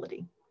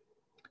accountability.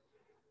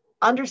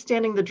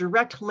 Understanding the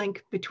direct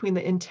link between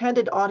the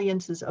intended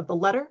audiences of the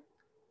letter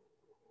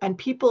and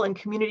people and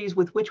communities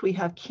with which we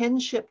have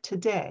kinship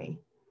today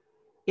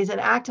is an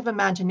act of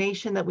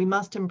imagination that we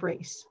must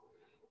embrace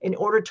in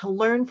order to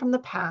learn from the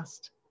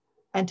past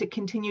and to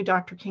continue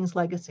Dr. King's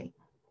legacy.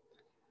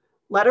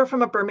 Letter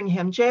from a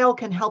Birmingham Jail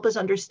can help us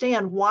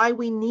understand why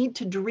we need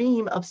to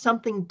dream of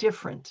something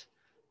different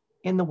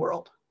in the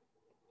world.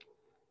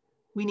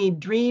 We need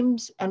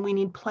dreams and we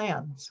need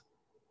plans.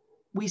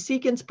 We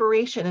seek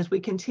inspiration as we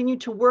continue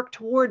to work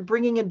toward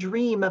bringing a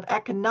dream of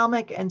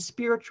economic and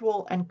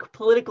spiritual and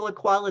political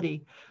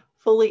equality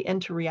fully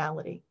into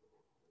reality.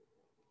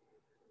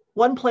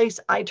 One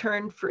place I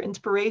turn for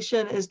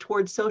inspiration is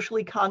towards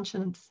socially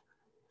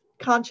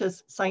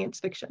conscious science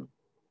fiction.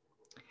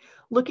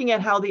 Looking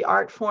at how the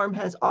art form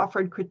has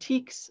offered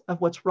critiques of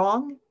what's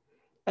wrong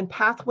and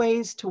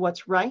pathways to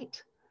what's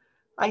right,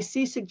 I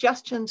see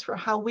suggestions for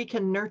how we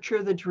can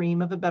nurture the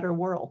dream of a better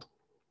world.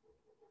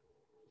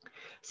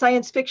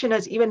 Science fiction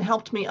has even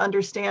helped me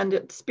understand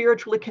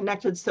spiritually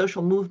connected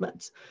social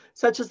movements,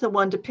 such as the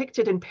one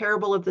depicted in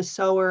Parable of the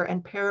Sower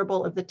and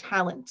Parable of the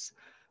Talents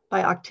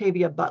by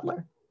Octavia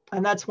Butler.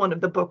 And that's one of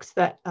the books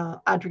that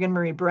Adrienne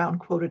Maree Brown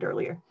quoted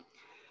earlier.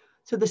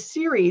 So the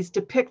series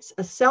depicts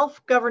a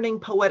self-governing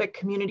poetic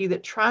community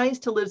that tries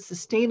to live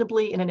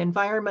sustainably in an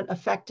environment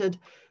affected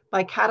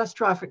by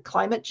catastrophic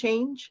climate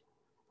change,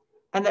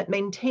 and that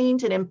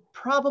maintains an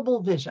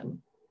improbable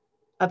vision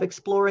of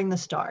exploring the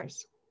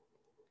stars.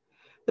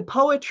 The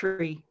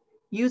poetry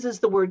uses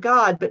the word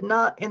God, but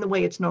not in the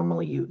way it's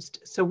normally used.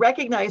 So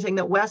recognizing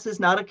that WES is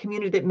not a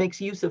community that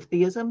makes use of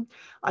theism,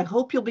 I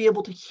hope you'll be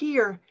able to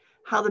hear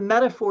how the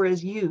metaphor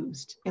is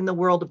used in the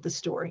world of the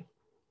story.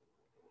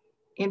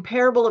 In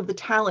Parable of the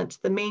Talents,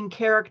 the main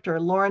character,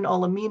 Lauren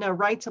Olamina,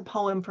 writes a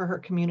poem for her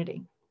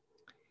community.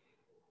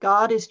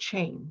 God is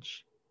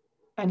change,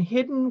 and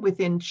hidden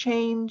within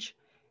change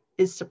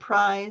is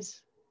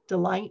surprise,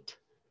 delight,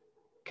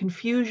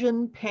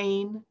 confusion,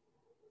 pain,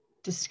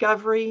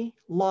 discovery,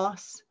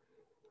 loss,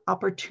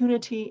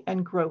 opportunity,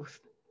 and growth.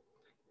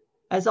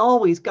 As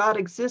always, God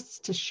exists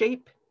to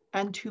shape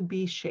and to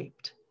be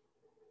shaped.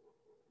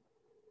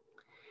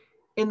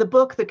 In the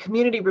book, the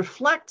community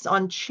reflects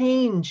on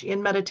change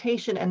in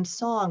meditation and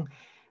song,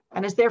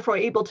 and is therefore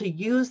able to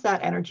use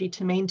that energy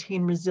to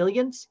maintain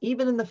resilience,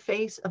 even in the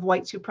face of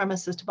white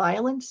supremacist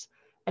violence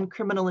and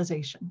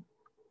criminalization.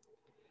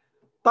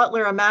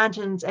 Butler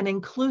imagines an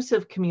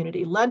inclusive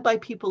community led by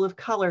people of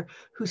color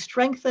who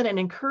strengthen and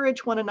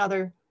encourage one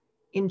another,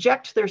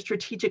 inject their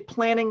strategic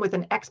planning with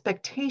an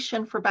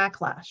expectation for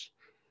backlash,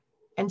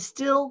 and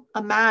still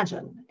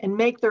imagine and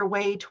make their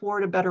way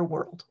toward a better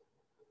world.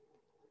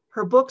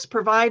 Her books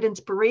provide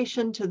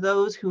inspiration to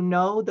those who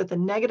know that the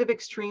negative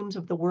extremes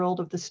of the world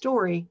of the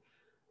story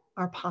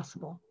are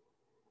possible.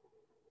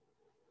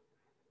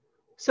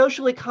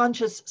 Socially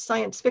conscious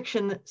science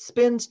fiction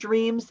spins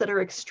dreams that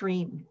are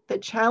extreme,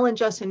 that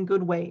challenge us in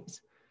good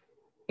ways.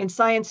 In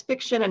science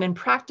fiction and in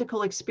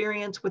practical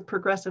experience with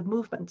progressive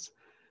movements,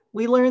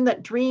 we learn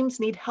that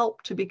dreams need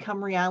help to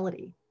become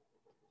reality.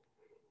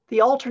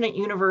 The alternate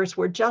universe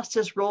where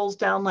justice rolls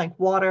down like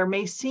water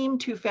may seem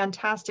too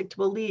fantastic to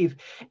believe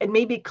and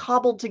may be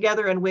cobbled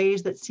together in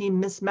ways that seem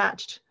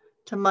mismatched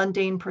to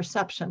mundane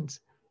perceptions,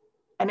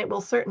 and it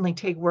will certainly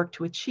take work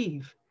to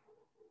achieve.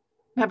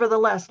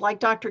 Nevertheless, like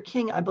Dr.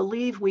 King, I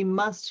believe we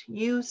must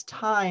use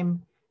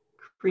time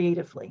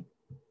creatively.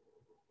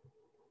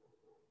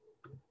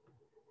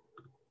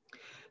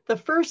 The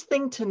first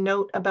thing to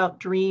note about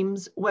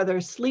dreams,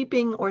 whether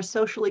sleeping or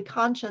socially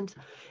conscious,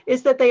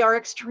 is that they are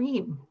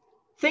extreme.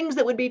 Things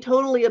that would be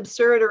totally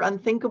absurd or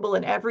unthinkable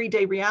in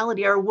everyday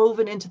reality are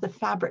woven into the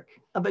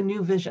fabric of a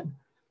new vision.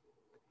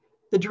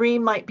 The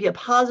dream might be a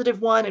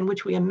positive one in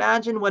which we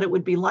imagine what it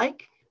would be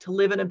like to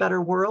live in a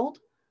better world.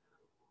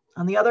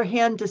 On the other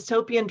hand,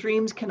 dystopian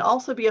dreams can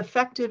also be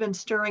effective in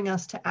stirring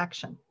us to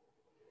action.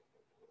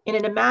 In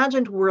an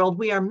imagined world,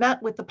 we are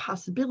met with the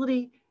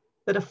possibility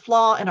that a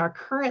flaw in our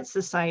current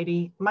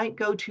society might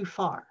go too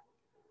far.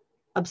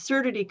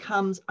 Absurdity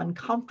comes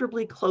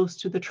uncomfortably close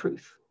to the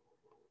truth.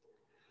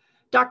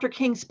 Dr.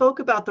 King spoke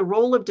about the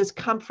role of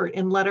discomfort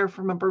in Letter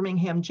from a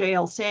Birmingham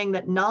Jail, saying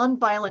that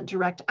nonviolent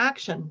direct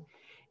action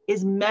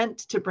is meant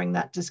to bring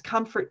that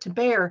discomfort to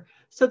bear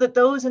so that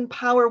those in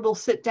power will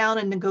sit down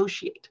and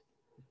negotiate,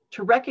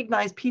 to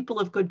recognize people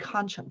of good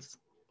conscience.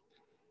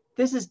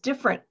 This is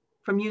different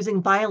from using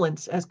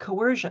violence as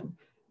coercion,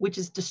 which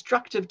is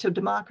destructive to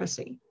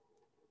democracy.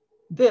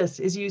 This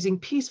is using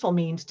peaceful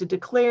means to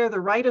declare the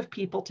right of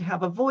people to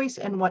have a voice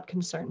in what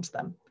concerns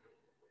them.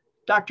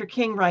 Dr.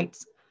 King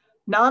writes,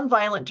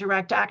 nonviolent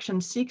direct action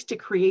seeks to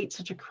create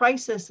such a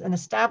crisis and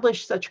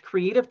establish such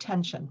creative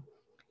tension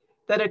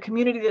that a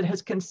community that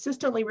has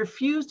consistently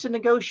refused to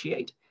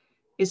negotiate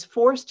is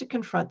forced to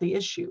confront the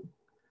issue.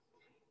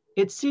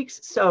 It seeks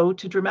so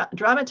to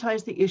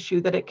dramatize the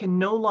issue that it can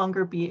no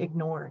longer be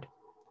ignored.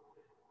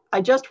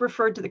 I just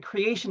referred to the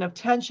creation of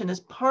tension as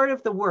part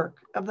of the work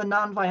of the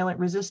nonviolent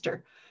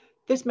resistor.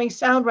 This may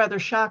sound rather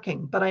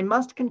shocking, but I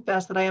must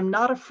confess that I am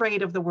not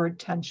afraid of the word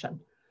tension.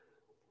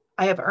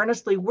 I have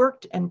earnestly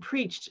worked and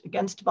preached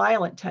against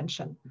violent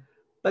tension,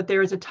 but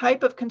there is a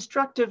type of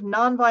constructive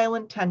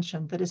nonviolent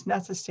tension that is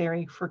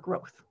necessary for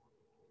growth.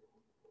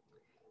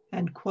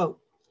 End quote.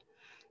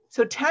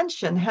 So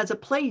tension has a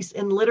place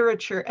in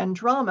literature and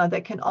drama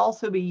that can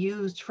also be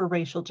used for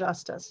racial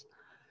justice.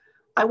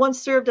 I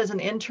once served as an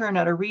intern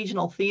at a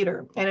regional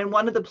theater, and in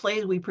one of the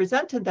plays we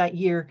presented that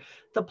year,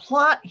 the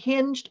plot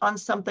hinged on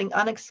something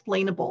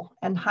unexplainable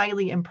and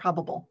highly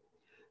improbable,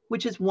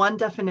 which is one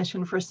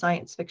definition for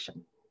science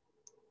fiction.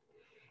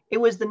 It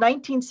was the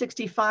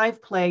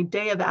 1965 play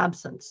Day of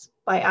Absence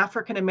by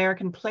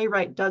African-American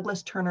playwright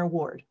Douglas Turner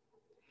Ward.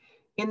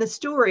 In the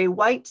story,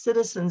 white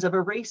citizens of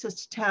a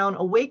racist town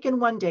awaken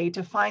one day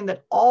to find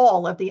that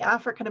all of the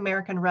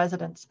African-American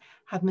residents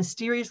have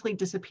mysteriously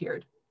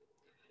disappeared.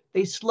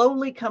 They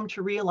slowly come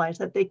to realize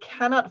that they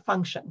cannot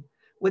function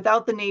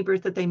without the neighbors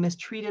that they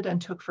mistreated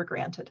and took for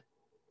granted.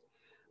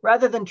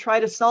 Rather than try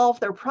to solve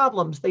their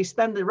problems, they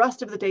spend the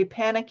rest of the day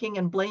panicking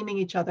and blaming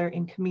each other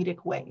in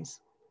comedic ways.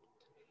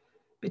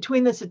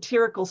 Between the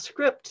satirical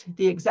script,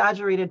 the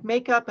exaggerated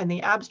makeup, and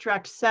the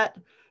abstract set,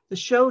 the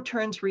show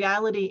turns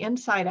reality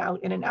inside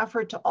out in an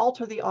effort to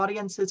alter the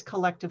audience's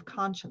collective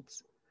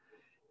conscience.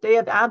 Day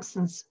of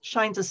Absence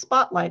shines a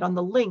spotlight on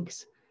the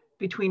links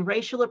between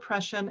racial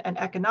oppression and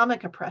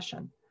economic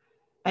oppression,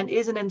 and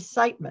is an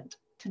incitement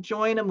to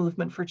join a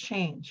movement for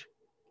change.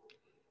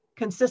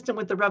 Consistent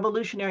with the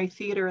revolutionary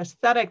theater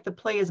aesthetic, the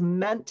play is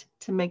meant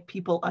to make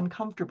people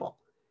uncomfortable.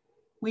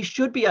 We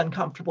should be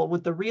uncomfortable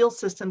with the real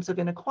systems of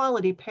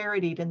inequality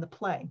parodied in the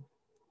play.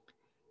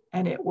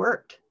 And it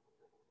worked.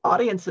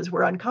 Audiences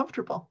were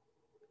uncomfortable.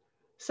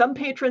 Some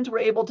patrons were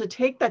able to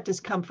take that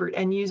discomfort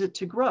and use it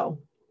to grow.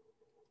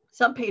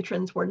 Some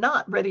patrons were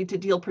not ready to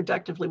deal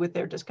productively with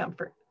their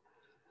discomfort.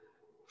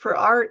 For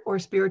art or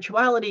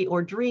spirituality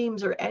or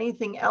dreams or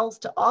anything else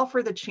to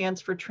offer the chance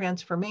for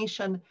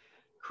transformation,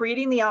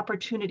 creating the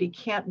opportunity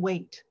can't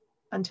wait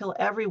until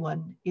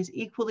everyone is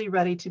equally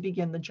ready to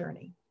begin the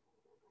journey.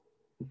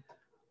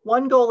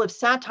 One goal of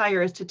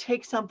satire is to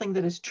take something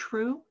that is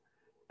true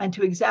and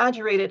to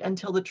exaggerate it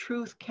until the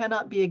truth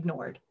cannot be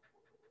ignored.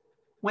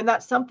 When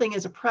that something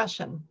is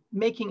oppression,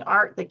 making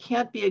art that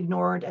can't be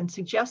ignored and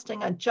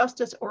suggesting a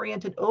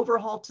justice-oriented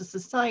overhaul to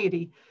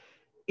society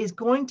is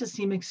going to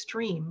seem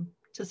extreme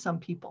to some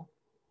people.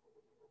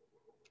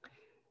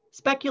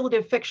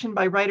 Speculative fiction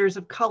by writers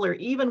of color,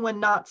 even when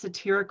not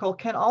satirical,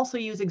 can also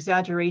use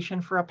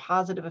exaggeration for a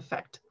positive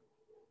effect.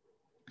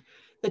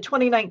 The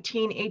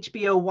 2019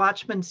 HBO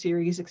Watchmen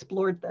series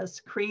explored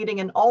this, creating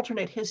an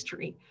alternate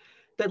history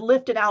that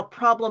lifted out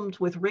problems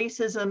with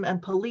racism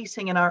and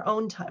policing in our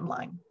own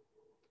timeline.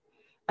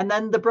 And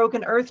then the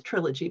Broken Earth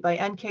trilogy by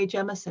N.K.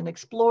 Jemisin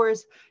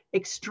explores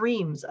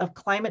extremes of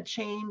climate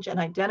change and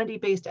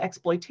identity-based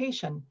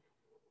exploitation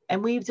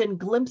and weaves in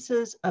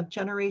glimpses of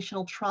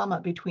generational trauma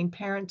between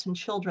parents and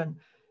children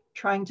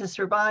trying to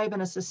survive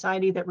in a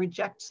society that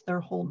rejects their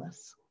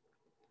wholeness.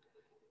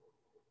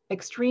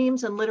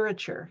 Extremes in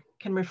literature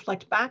can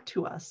reflect back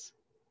to us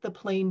the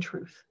plain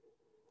truth.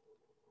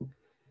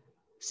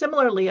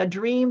 Similarly, a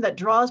dream that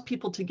draws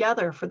people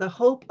together for the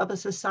hope of a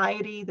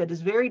society that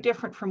is very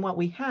different from what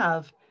we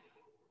have,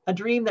 a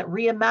dream that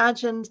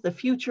reimagines the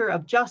future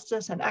of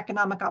justice and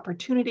economic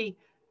opportunity,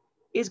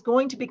 is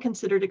going to be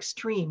considered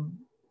extreme,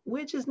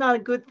 which is not a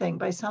good thing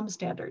by some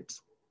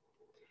standards.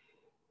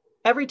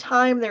 Every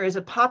time there is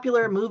a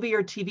popular movie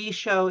or TV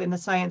show in the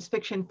science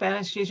fiction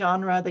fantasy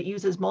genre that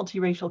uses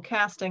multiracial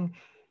casting,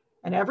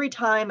 and every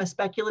time a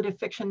speculative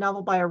fiction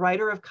novel by a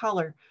writer of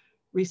color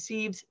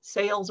receives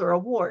sales or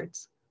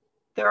awards,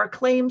 there are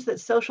claims that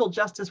social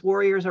justice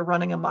warriors are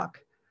running amok,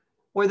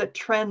 or that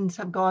trends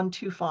have gone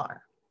too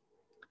far.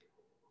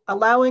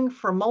 Allowing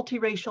for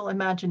multiracial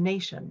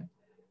imagination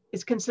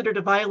is considered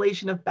a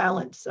violation of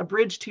balance, a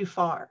bridge too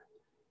far.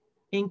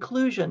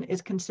 Inclusion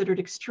is considered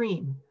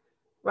extreme,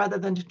 rather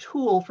than a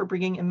tool for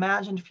bringing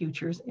imagined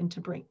futures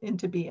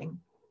into being.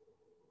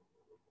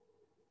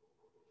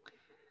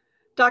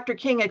 Dr.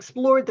 King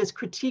explored this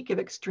critique of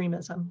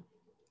extremism.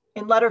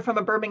 In Letter from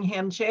a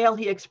Birmingham Jail,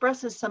 he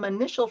expresses some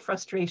initial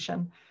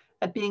frustration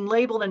at being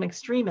labeled an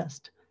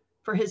extremist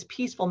for his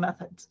peaceful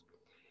methods.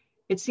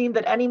 It seemed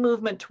that any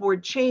movement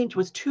toward change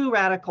was too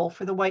radical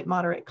for the white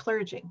moderate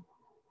clergy.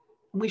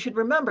 And we should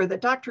remember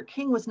that Dr.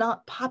 King was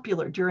not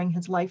popular during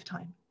his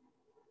lifetime.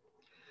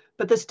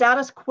 But the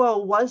status quo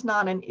was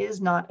not and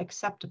is not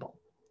acceptable.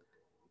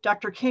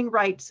 Dr. King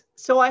writes,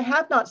 "So I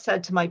have not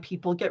said to my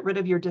people, get rid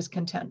of your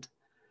discontent.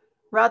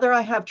 Rather,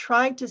 I have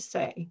tried to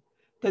say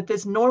that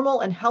this normal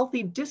and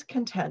healthy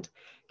discontent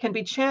can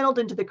be channeled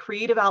into the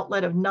creative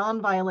outlet of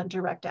nonviolent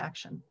direct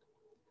action.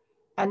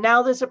 And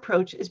now this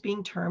approach is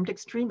being termed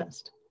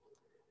extremist.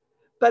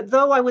 But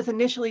though I was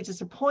initially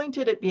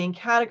disappointed at being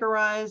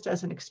categorized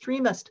as an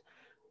extremist,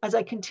 as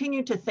I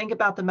continued to think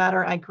about the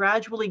matter, I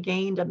gradually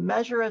gained a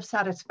measure of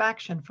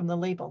satisfaction from the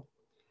label.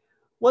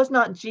 Was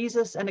not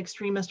Jesus an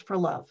extremist for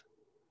love?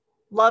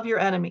 Love your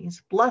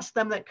enemies, bless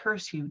them that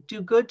curse you,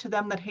 do good to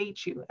them that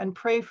hate you, and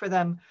pray for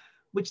them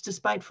which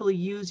despitefully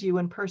use you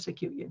and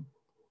persecute you."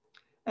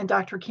 And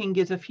Dr. King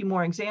gives a few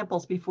more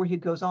examples before he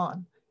goes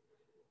on.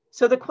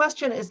 So the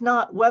question is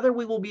not whether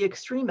we will be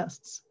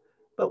extremists,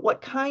 but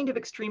what kind of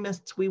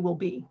extremists we will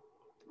be.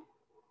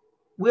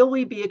 Will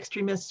we be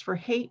extremists for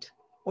hate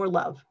or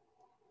love?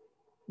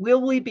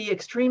 Will we be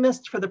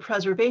extremists for the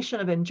preservation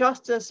of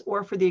injustice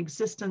or for the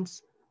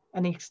existence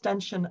and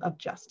extension of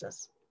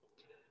justice?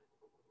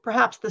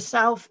 Perhaps the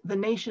South, the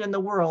nation, and the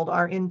world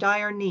are in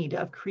dire need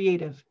of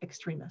creative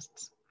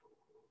extremists.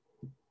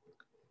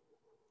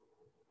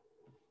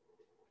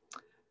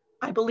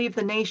 I believe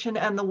the nation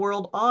and the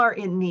world are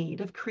in need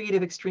of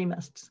creative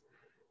extremists.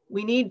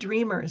 We need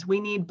dreamers,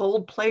 we need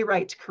bold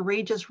playwrights,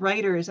 courageous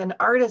writers, and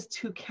artists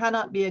who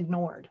cannot be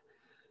ignored.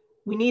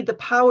 We need the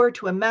power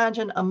to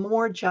imagine a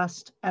more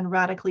just and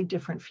radically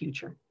different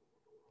future.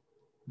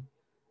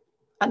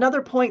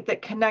 Another point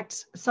that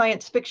connects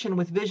science fiction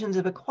with visions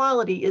of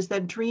equality is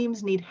that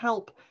dreams need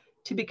help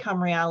to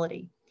become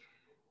reality.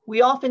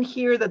 We often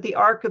hear that the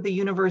arc of the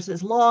universe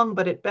is long,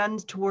 but it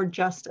bends toward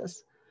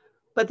justice.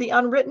 But the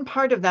unwritten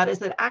part of that is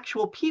that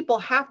actual people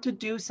have to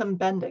do some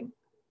bending.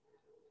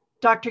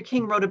 Dr.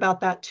 King wrote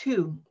about that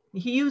too.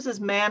 He uses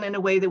man in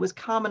a way that was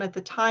common at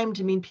the time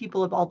to mean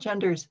people of all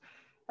genders,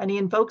 and he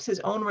invokes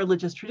his own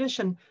religious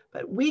tradition,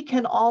 but we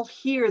can all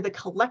hear the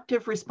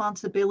collective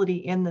responsibility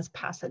in this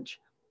passage.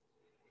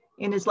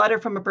 In his letter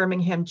from a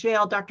Birmingham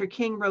jail, Dr.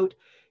 King wrote,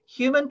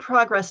 "Human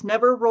progress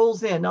never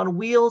rolls in on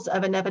wheels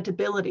of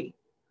inevitability.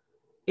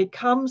 It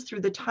comes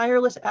through the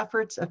tireless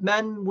efforts of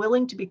men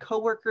willing to be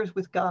co-workers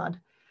with God.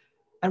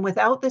 And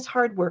without this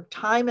hard work,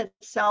 time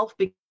itself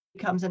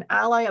becomes an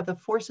ally of the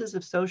forces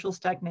of social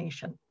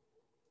stagnation."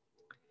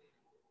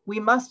 We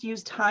must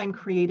use time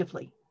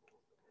creatively,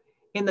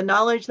 in the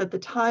knowledge that the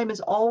time is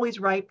always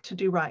ripe to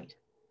do right.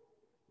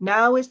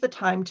 Now is the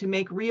time to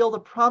make real the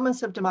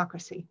promise of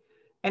democracy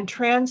and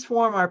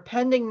transform our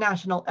pending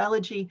national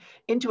elegy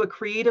into a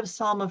creative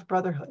psalm of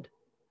brotherhood.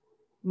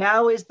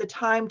 Now is the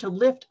time to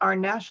lift our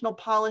national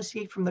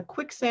policy from the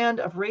quicksand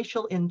of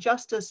racial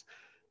injustice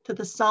to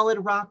the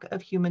solid rock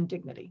of human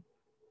dignity.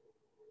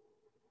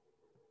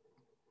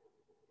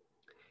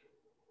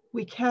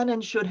 We can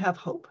and should have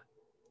hope.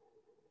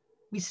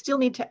 We still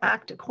need to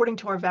act according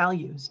to our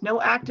values.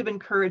 No act of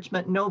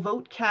encouragement, no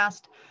vote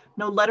cast,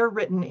 no letter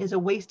written is a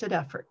wasted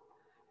effort.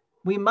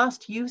 We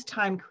must use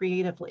time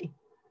creatively.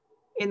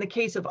 In the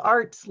case of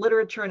arts,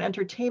 literature, and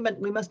entertainment,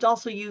 we must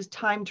also use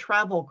time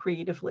travel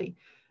creatively.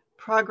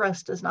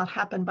 Progress does not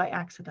happen by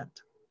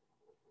accident.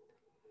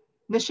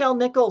 Nichelle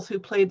Nichols, who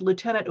played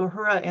Lieutenant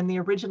Uhura in the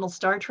original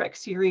Star Trek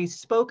series,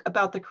 spoke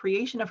about the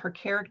creation of her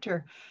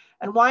character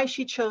and why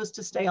she chose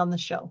to stay on the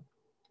show.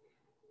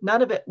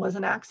 None of it was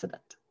an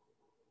accident.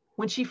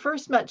 When she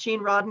first met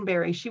Gene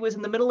Roddenberry, she was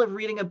in the middle of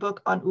reading a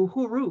book on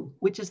uhuru,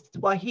 which is the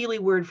Swahili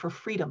word for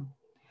freedom.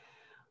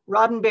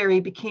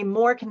 Roddenberry became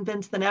more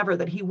convinced than ever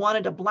that he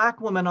wanted a Black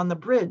woman on the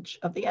bridge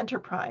of the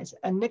Enterprise,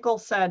 and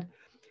Nichols said,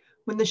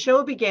 "When the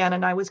show began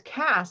and I was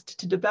cast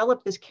to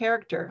develop this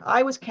character,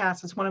 I was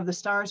cast as one of the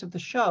stars of the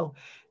show.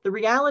 The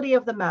reality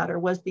of the matter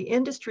was the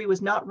industry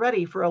was not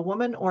ready for a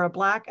woman or a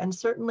Black, and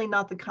certainly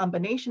not the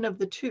combination of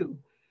the two.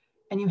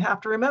 And you have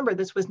to remember,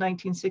 this was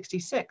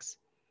 1966.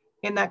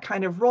 In that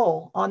kind of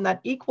role, on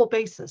that equal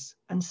basis,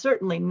 and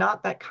certainly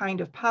not that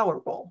kind of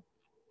power role."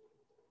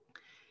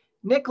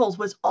 Nichols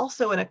was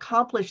also an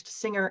accomplished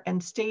singer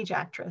and stage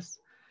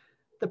actress.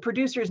 The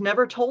producers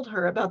never told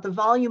her about the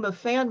volume of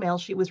fan mail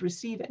she was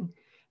receiving,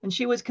 and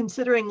she was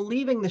considering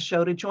leaving the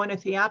show to join a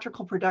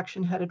theatrical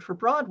production headed for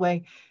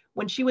Broadway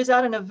when she was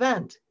at an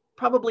event,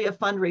 probably a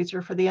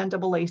fundraiser for the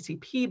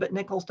NAACP, but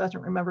Nichols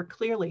doesn't remember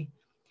clearly,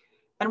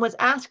 and was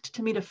asked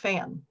to meet a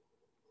fan.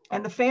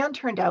 And the fan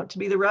turned out to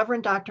be the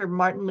Reverend Dr.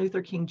 Martin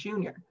Luther King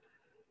Jr.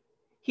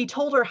 He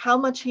told her how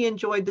much he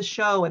enjoyed the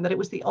show and that it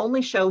was the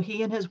only show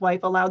he and his wife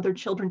allowed their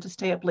children to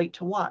stay up late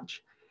to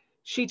watch.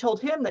 She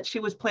told him that she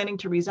was planning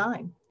to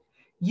resign.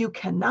 "You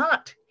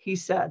cannot," he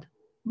said.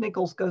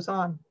 Nichols goes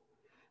on.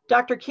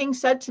 "Dr. King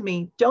said to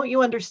me, 'Don't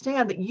you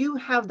understand that you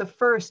have the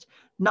first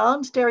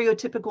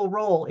non-stereotypical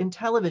role in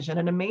television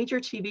in a major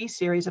TV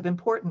series of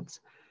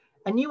importance,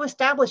 and you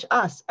establish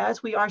us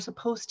as we are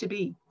supposed to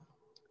be,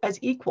 as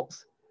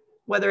equals,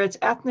 whether it's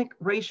ethnic,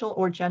 racial,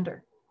 or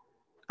gender.'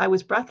 I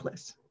was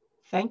breathless.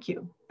 Thank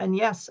you. And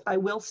yes, I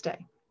will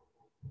stay."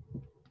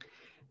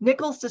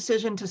 Nichols'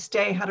 decision to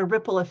stay had a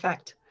ripple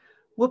effect.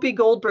 Whoopi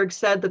Goldberg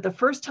said that the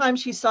first time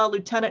she saw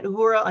Lieutenant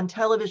Uhura on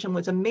television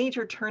was a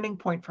major turning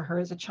point for her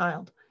as a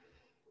child.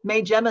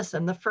 Mae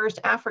Jemison, the first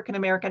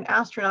African-American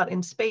astronaut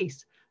in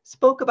space,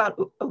 spoke about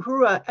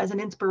Uhura as an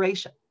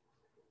inspiration.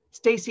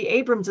 Stacey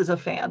Abrams is a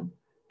fan,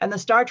 and the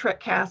Star Trek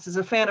cast is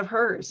a fan of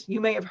hers.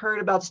 You may have heard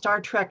about Star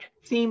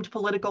Trek-themed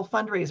political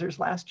fundraisers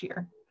last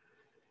year.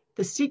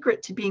 The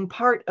secret to being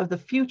part of the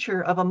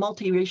future of a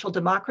multiracial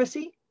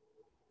democracy?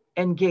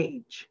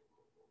 Engage.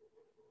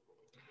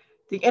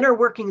 The inner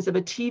workings of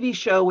a TV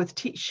show with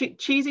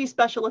cheesy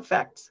special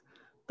effects,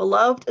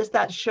 beloved as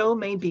that show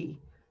may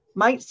be,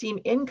 might seem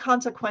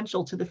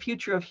inconsequential to the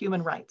future of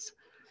human rights.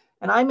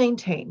 And I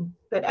maintain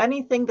that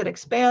anything that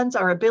expands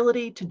our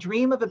ability to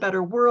dream of a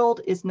better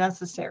world is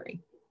necessary.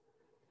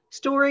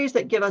 Stories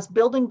that give us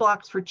building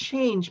blocks for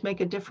change make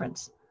a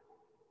difference,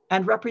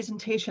 and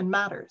representation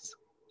matters.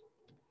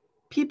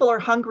 People are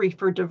hungry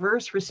for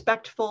diverse,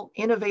 respectful,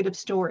 innovative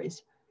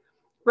stories.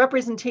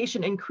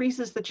 Representation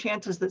increases the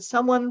chances that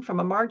someone from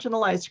a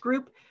marginalized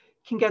group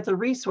can get the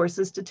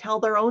resources to tell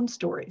their own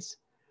stories,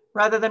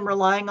 rather than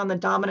relying on the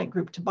dominant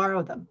group to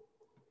borrow them.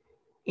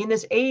 In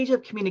this age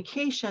of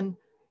communication,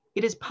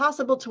 it is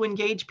possible to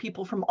engage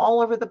people from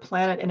all over the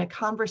planet in a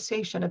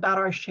conversation about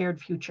our shared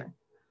future.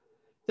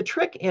 The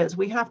trick is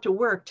we have to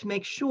work to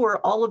make sure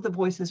all of the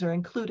voices are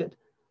included.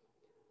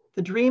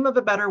 The dream of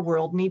a better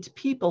world needs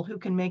people who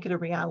can make it a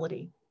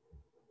reality.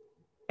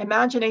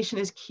 Imagination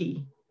is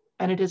key,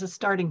 and it is a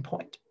starting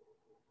point.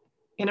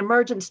 In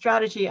Emergent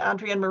Strategy,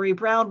 Adrienne Marie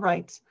Brown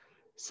writes,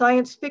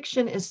 "Science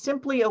fiction is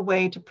simply a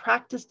way to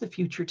practice the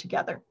future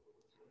together.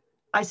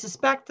 I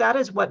suspect that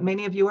is what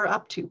many of you are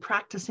up to,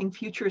 practicing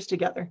futures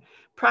together,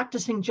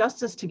 practicing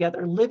justice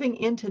together, living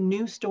into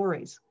new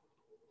stories.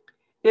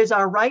 It is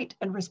our right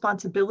and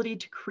responsibility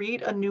to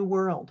create a new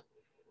world.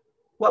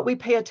 What we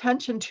pay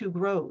attention to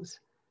grows.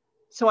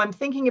 So I'm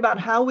thinking about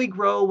how we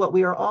grow what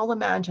we are all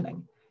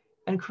imagining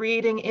and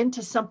creating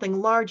into something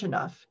large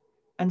enough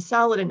and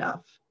solid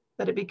enough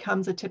that it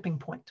becomes a tipping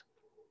point.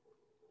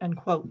 End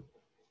quote.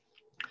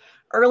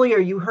 Earlier,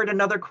 you heard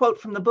another quote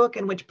from the book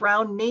in which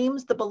Brown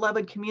names the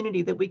beloved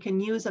community that we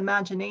can use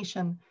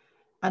imagination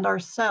and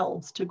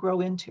ourselves to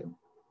grow into.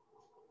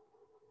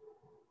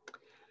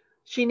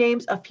 She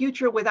names a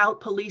future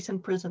without police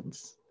and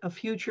prisons, a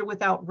future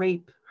without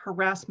rape,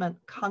 harassment,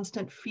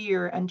 constant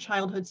fear, and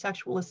childhood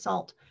sexual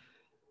assault,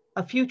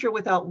 a future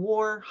without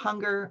war,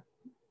 hunger,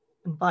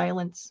 and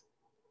violence,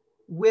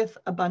 with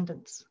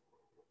abundance,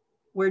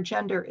 where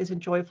gender is a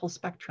joyful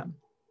spectrum.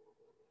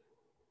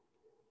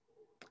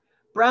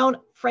 Brown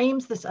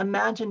frames this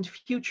imagined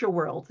future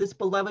world, this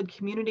beloved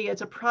community,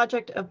 as a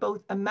project of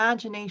both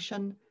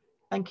imagination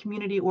and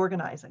community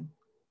organizing.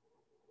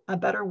 A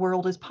better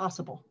world is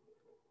possible.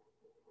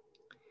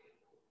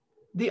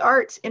 The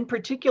arts, in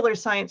particular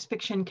science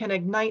fiction, can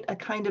ignite a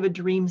kind of a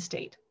dream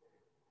state.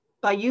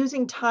 By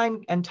using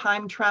time and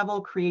time travel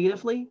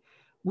creatively,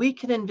 we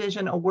can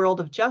envision a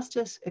world of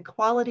justice,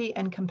 equality,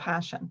 and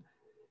compassion.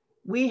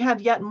 We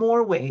have yet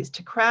more ways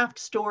to craft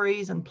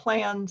stories and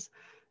plans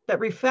that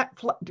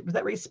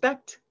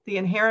respect the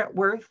inherent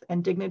worth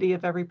and dignity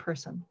of every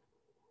person.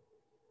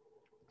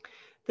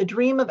 The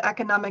dream of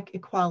economic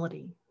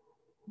equality,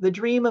 the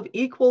dream of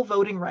equal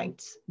voting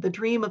rights, the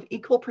dream of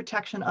equal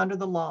protection under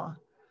the law,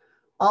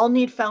 all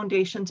need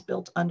foundations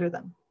built under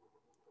them.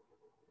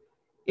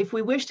 If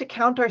we wish to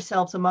count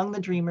ourselves among the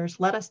dreamers,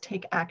 let us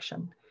take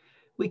action.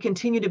 We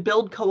continue to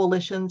build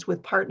coalitions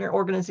with partner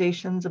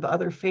organizations of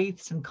other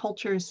faiths and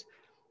cultures.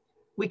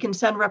 We can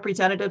send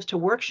representatives to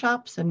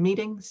workshops and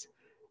meetings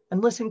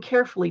and listen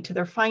carefully to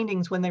their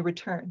findings when they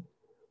return.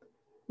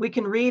 We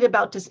can read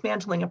about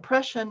dismantling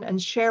oppression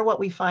and share what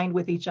we find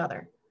with each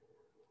other.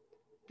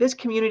 This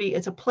community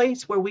is a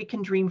place where we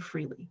can dream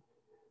freely.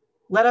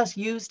 Let us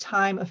use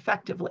time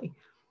effectively.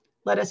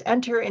 Let us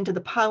enter into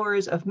the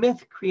powers of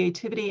myth,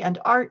 creativity, and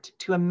art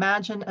to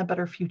imagine a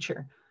better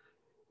future.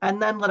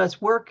 And then let us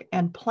work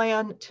and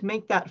plan to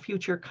make that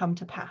future come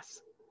to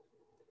pass.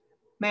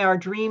 May our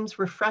dreams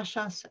refresh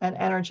us and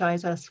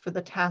energize us for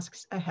the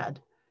tasks ahead.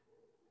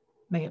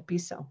 May it be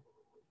so.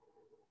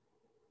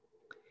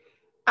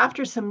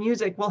 After some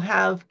music, we'll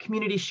have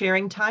community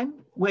sharing time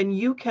when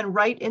you can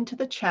write into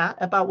the chat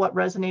about what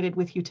resonated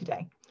with you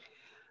today.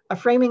 A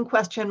framing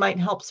question might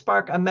help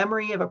spark a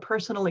memory of a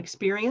personal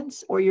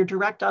experience or your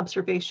direct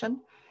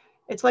observation.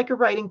 It's like a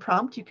writing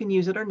prompt, you can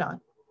use it or not.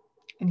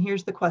 And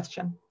here's the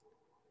question.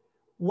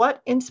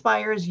 What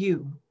inspires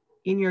you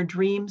in your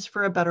dreams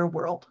for a better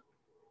world?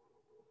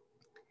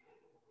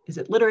 Is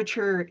it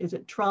literature? Is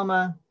it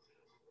drama?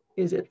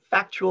 Is it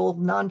factual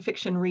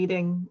nonfiction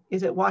reading?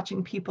 Is it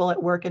watching people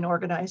at work and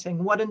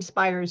organizing? What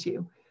inspires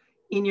you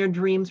in your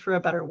dreams for a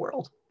better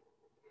world?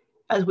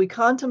 As we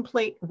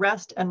contemplate,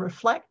 rest, and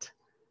reflect,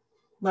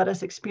 let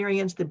us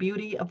experience the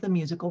beauty of the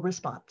musical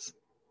response.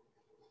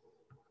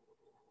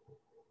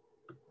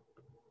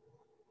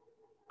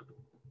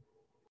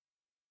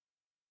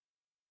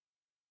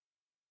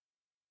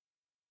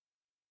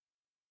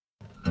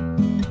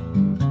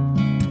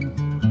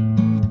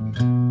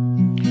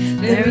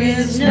 There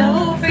is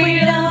no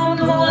freedom,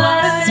 no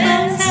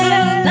license,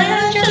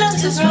 let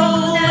justice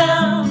roll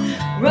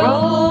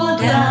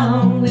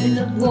down with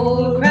the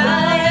poor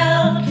cry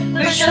out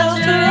for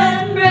shelter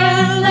and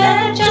bread.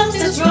 Let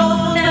justice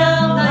roll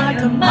down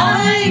like a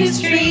mighty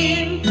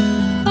stream.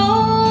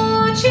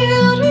 Oh,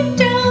 children,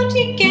 don't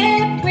you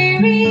get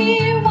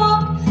weary?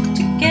 Walk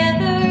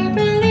together,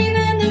 believe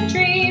in the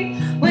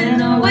dream. When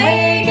the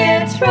way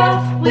gets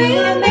rough,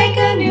 we'll make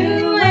a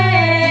new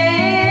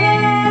way.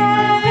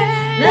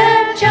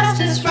 Let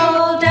justice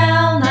roll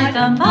down like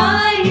a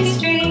mighty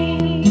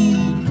stream.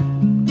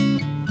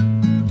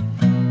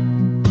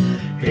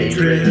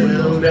 Hatred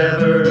will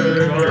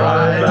never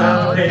drive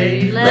out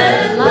hate.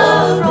 Let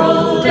love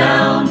roll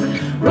down,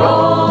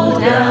 roll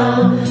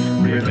down.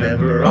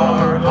 Remember,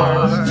 our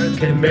hearts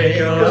can make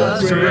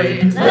us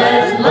great.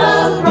 Let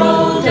love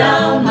roll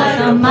down like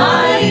a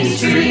mighty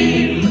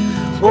stream.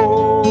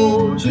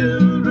 Oh,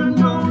 children,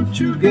 don't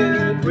you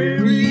get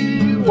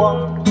weary.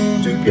 Walk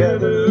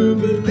together,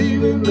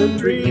 believe in the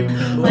dream.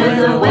 When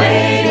the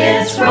way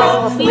gets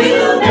rough,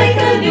 we'll make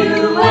a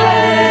new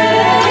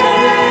way.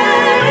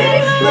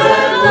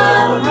 Let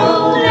love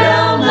roll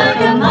down like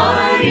a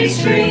mighty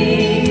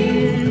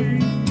stream.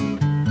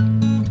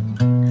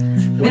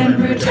 When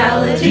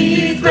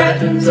brutality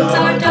threatens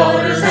our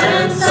daughters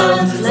and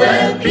sons,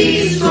 let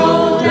peace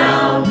roll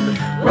down,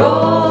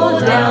 roll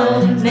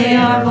down. May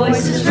our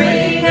voices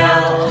ring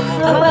out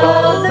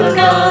above the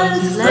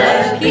guns.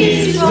 Let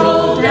peace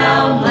roll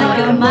down like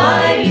a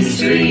mighty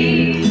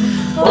stream.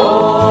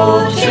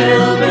 Oh,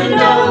 children,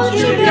 don't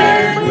you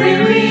get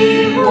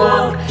weary.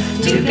 Walk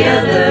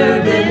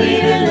together,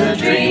 believe in the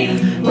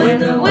dream. When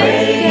the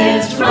way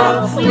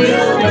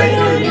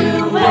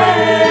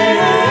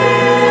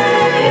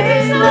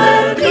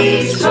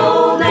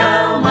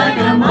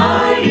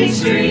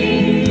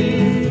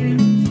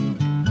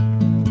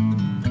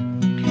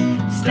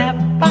step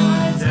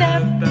by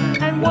step,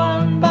 and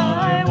one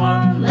by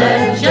one.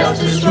 Let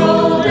justice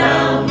roll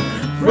down,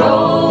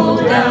 roll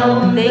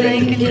down.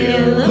 They can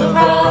kill a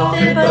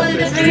prophet, but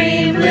the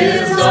dream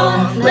lives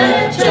on.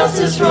 Let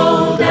justice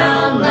roll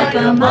down like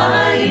a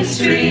mighty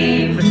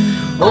stream.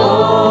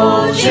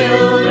 Oh,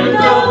 children,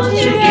 don't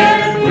you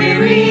get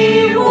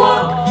weary.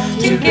 Walk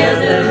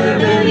together,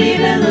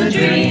 believe in the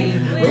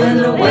dream. When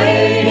the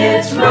way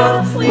gets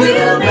rough,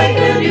 we'll make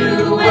a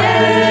new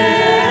way.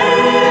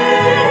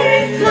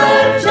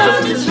 Let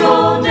justice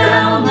roll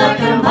down like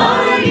a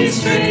mighty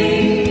stream.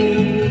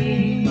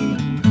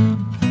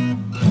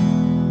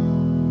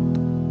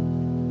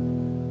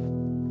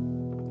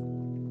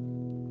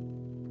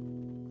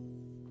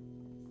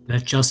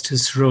 Let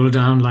justice roll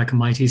down like a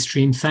mighty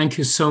stream. Thank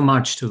you so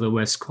much to the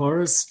West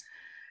Chorus.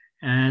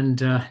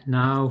 And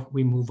now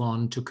we move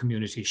on to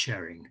community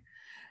sharing.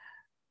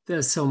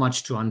 There's so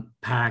much to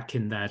unpack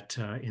in that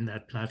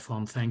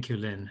platform. Thank you,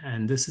 Lynn.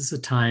 And this is a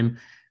time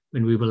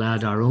when we will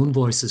add our own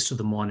voices to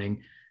the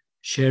morning,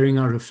 sharing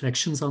our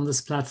reflections on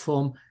this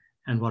platform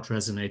and what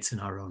resonates in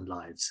our own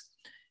lives.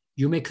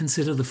 You may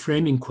consider the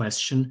framing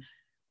question,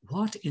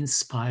 what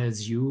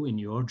inspires you in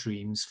your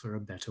dreams for a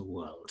better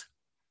world?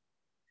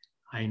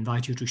 I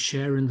invite you to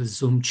share in the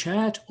Zoom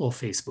chat or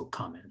Facebook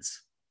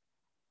comments.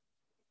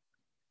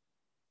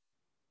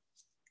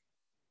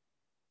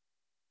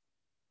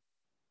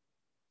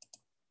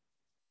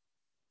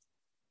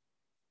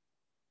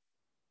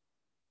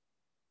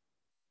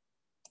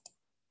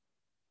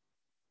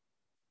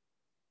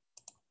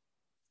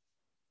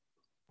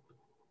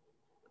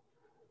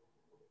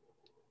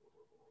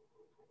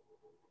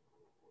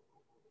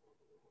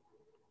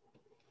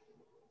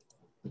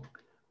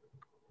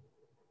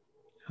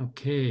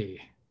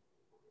 Okay.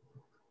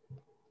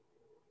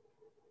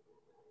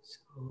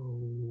 So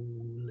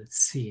let's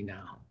see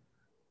now.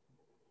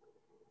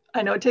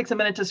 I know it takes a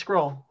minute to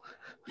scroll.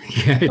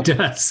 Yeah, it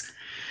does.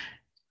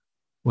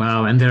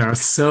 Wow, and there are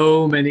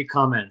so many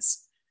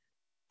comments.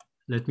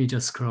 Let me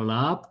just scroll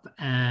up.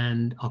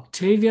 And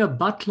Octavia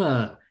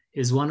Butler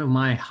is one of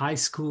my high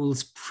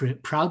school's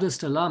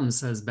proudest alums,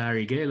 says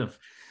Barry Galeff.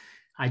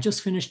 I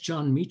just finished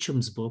John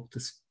Meacham's book,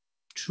 The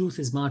Truth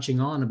is Marching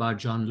On, about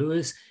John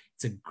Lewis.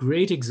 It's a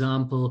great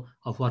example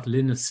of what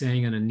Lynn is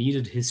saying and a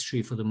needed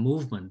history for the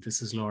movement.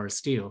 This is Laura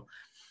Steele.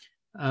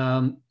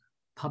 Thank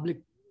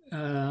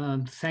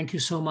you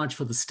so much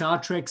for the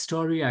Star Trek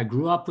story. I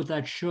grew up with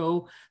that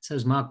show,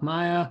 says Mark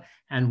Meyer,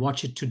 and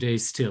watch it today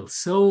still.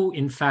 So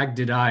in fact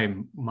did I,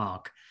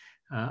 Mark.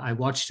 I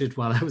watched it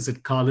while I was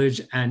at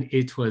college and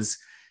it was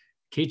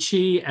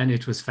kitschy and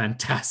it was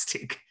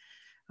fantastic.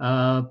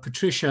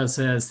 Patricia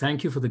says,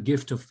 thank you for the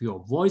gift of your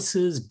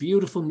voices.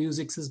 Beautiful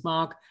music, says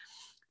Mark.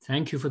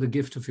 Thank you for the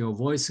gift of your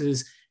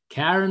voices.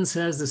 Karen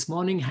says, this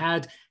morning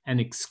had an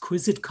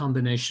exquisite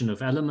combination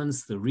of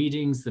elements, the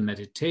readings, the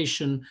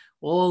meditation,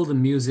 all the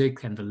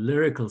music and the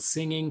lyrical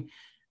singing,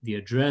 the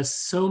address,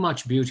 so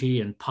much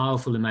beauty and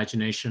powerful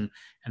imagination.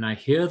 And I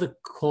hear the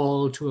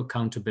call to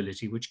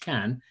accountability, which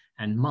can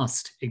and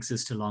must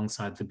exist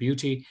alongside the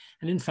beauty,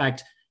 and in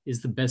fact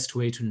is the best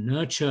way to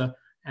nurture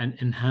and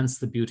enhance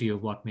the beauty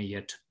of what may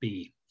yet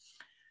be.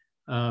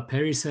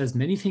 Perry says,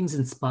 many things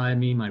inspire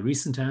me, my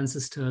recent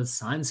ancestors,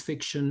 science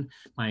fiction,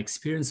 my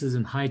experiences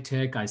in high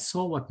tech. I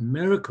saw what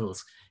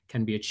miracles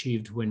can be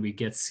achieved when we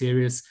get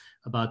serious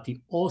about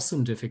the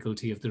awesome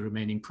difficulty of the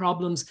remaining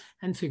problems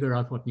and figure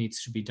out what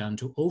needs to be done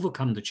to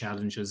overcome the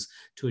challenges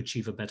to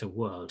achieve a better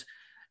world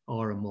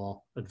or a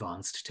more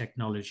advanced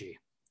technology.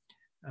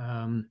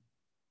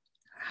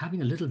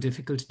 Having a little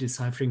difficulty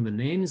deciphering the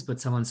names,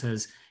 but someone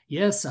says,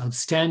 yes,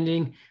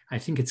 outstanding. I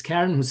think it's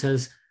Karen who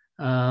says,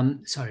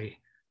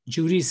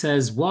 Judy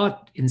says,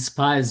 what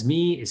inspires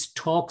me is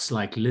talks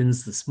like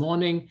Lynn's this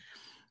morning.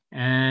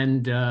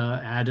 And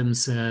Adam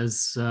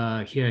says,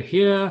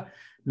 here.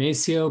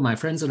 Maceo, my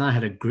friends and I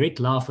had a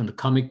great laugh when the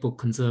comic book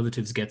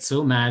conservatives get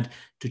so mad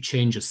to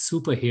change a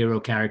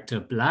superhero character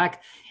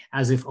black,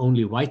 as if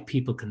only white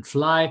people can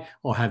fly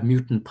or have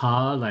mutant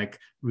power like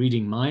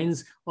reading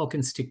minds or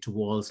can stick to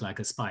walls like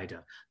a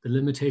spider. The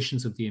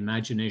limitations of the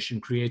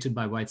imagination created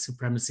by white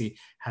supremacy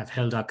have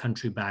held our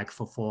country back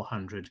for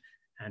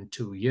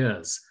 402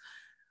 years.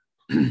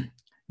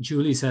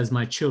 Julie says,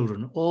 my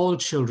children, all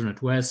children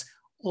at West,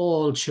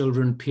 all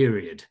children,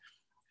 period.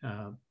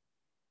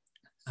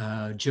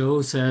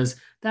 Joe says,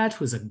 that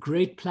was a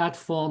great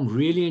platform,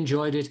 really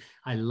enjoyed it.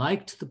 I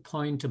liked the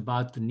point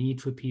about the need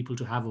for people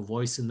to have a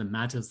voice in the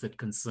matters that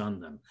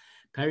concern them.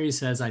 Perry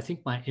says, I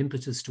think my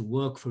impetus to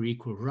work for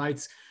equal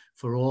rights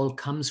for all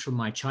comes from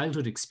my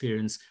childhood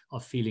experience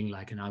of feeling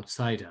like an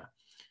outsider.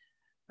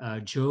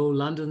 Joe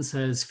London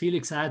says,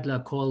 Felix Adler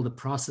called the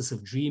process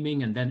of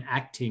dreaming and then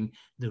acting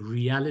the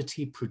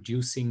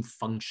reality-producing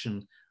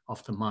function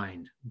of the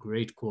mind.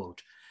 Great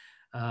quote.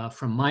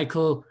 From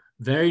Michael,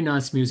 very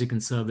nice music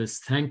and service.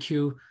 Thank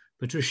you.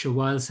 Patricia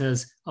Weil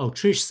says,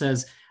 Trish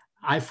says,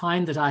 I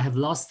find that I have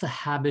lost the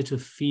habit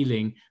of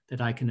feeling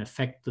that I can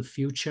affect the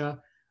future.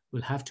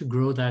 We'll have to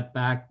grow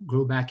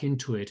back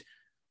into it.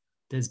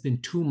 There's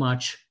been too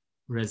much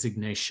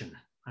resignation.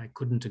 I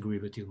couldn't agree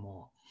with you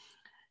more.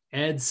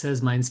 Ed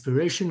says, my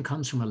inspiration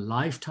comes from a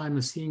lifetime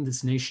of seeing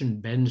this nation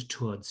bend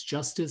towards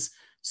justice,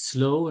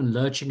 slow and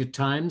lurching at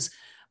times,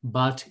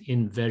 but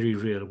in very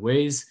real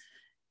ways.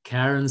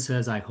 Karen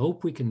says, I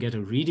hope we can get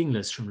a reading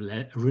list from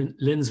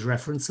Lynn's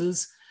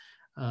references.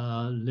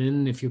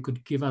 Lynn, if you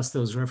could give us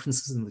those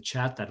references in the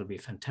chat, that'll be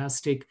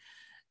fantastic.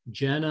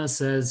 Jenna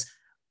says,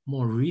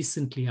 more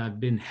recently, I've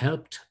been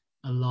helped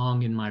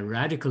along in my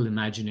radical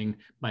imagining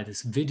by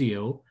this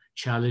video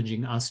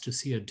challenging us to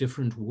see a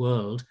different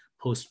world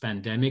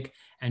post-pandemic,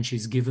 and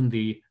she's given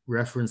the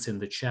reference in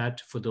the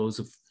chat for those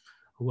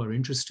who are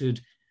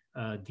interested,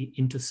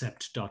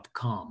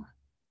 theintercept.com.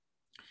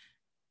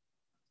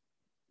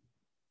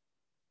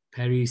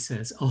 Perry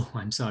says, oh,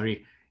 I'm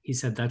sorry. He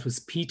said that was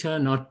Peter,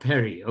 not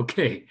Perry.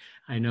 Okay,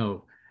 I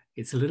know.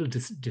 It's a little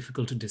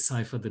difficult to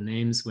decipher the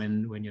names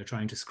when you're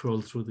trying to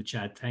scroll through the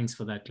chat. Thanks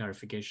for that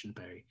clarification,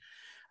 Perry.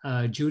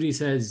 Judy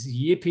says,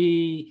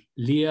 yippee,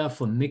 Leah,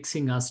 for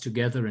mixing us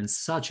together in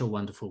such a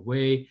wonderful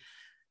way.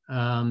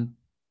 I'm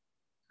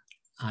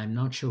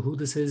not sure who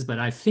this is, but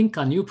I think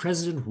our new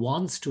president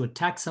wants to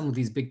attack some of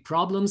these big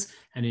problems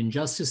and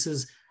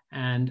injustices,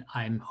 and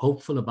I'm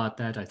hopeful about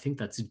that. I think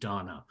that's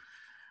Donna.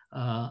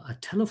 A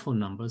telephone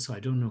number, so I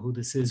don't know who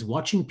this is.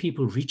 Watching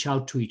people reach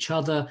out to each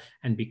other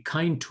and be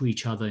kind to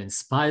each other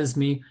inspires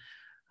me.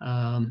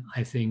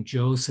 I think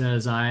Joe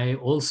says, I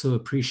also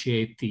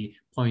appreciate the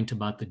point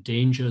about the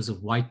dangers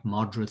of white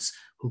moderates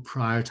who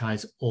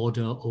prioritize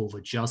order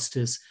over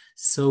justice.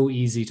 So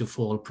easy to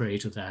fall prey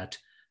to that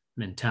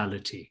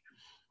mentality.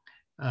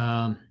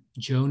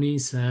 Joni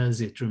says,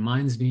 it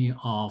reminds me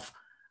of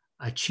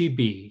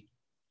Achebe,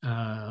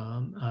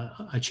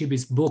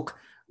 Achebe's book,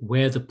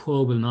 Where the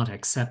Poor Will Not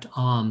Accept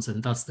Alms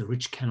and Thus the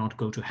Rich Cannot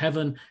Go to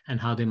Heaven, and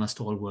How They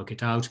Must All Work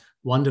It Out.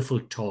 Wonderful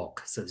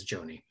talk, says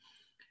Joni.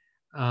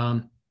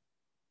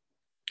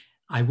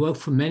 I work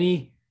for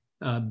many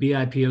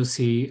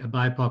BIPOC,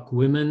 BIPOC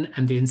women,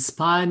 and they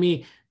inspire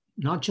me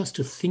not just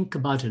to think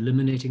about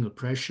eliminating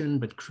oppression,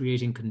 but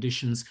creating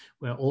conditions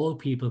where all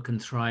people can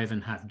thrive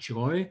and have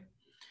joy.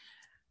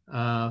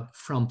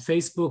 From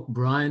Facebook,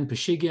 Brian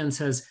Pashigian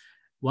says,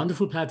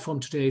 wonderful platform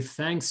today.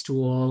 Thanks to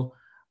all.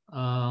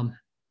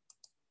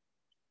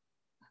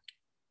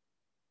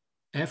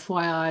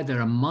 FYI, there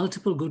are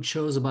multiple good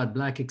shows about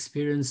Black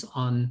experience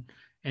on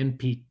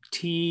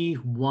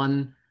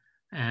MPT1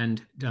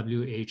 and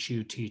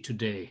WHUT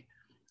today.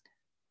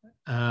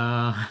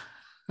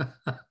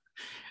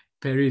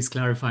 Perry is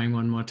clarifying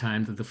one more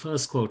time that the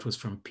first quote was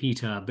from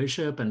Peter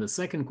Bishop and the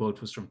second quote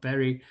was from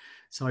Perry.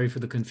 Sorry for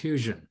the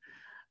confusion.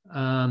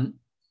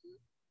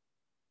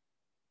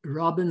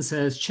 Robin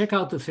says, check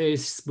out the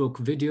Facebook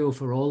video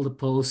for all the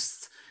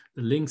posts.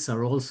 The links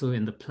are also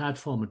in the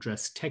platform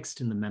address text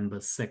in the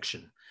members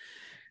section.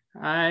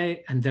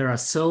 And there are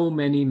so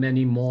many,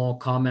 many more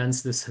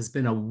comments. This has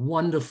been a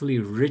wonderfully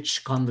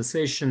rich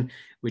conversation,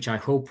 which I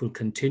hope will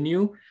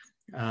continue.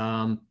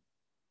 I'm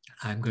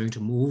going to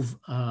move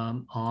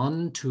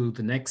on to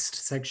the next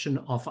section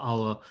of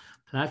our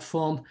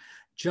platform.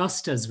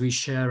 Just as we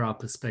share our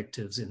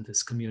perspectives in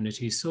this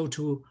community, so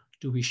too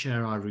do we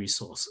share our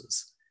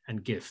resources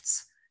and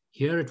gifts.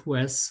 Here at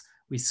WES,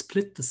 we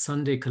split the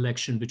Sunday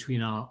collection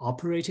between our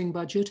operating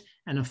budget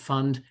and a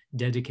fund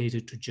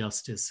dedicated to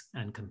justice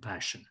and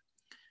compassion.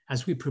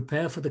 As we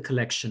prepare for the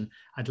collection,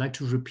 I'd like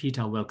to repeat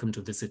our welcome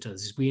to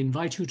visitors. We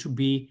invite you to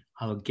be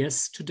our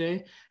guests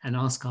today and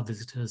ask our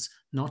visitors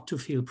not to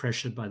feel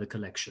pressured by the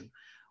collection.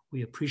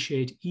 We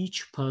appreciate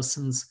each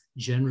person's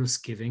generous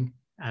giving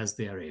as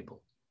they are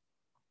able.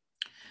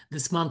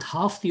 This month,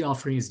 half the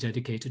offering is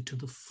dedicated to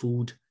the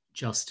Food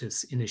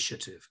Justice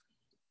Initiative.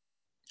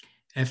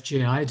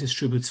 FJI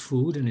distributes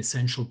food and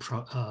essential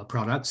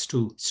products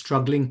to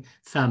struggling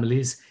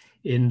families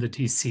in the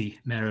DC,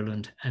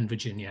 Maryland, and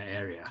Virginia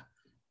area.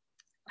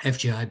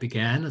 FJI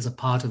began as a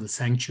part of the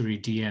Sanctuary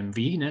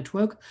DMV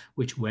network,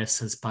 which WES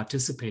has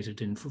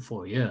participated in for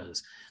 4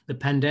 years. The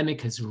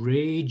pandemic has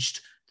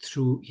raged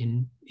through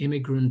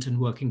immigrant and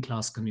working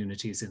class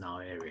communities in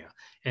our area.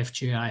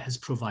 FJI has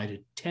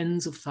provided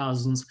tens of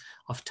thousands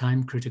of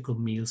time-critical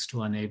meals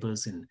to our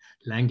neighbors in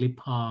Langley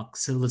Park,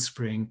 Silver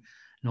Spring,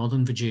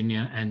 Northern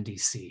Virginia, and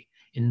DC.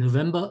 In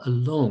November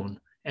alone,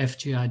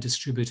 FJI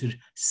distributed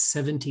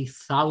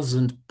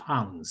 70,000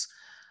 pounds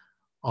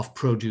of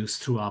produce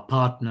through our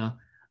partner,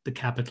 the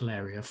Capital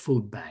Area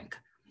Food Bank.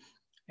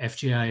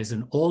 FJI is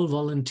an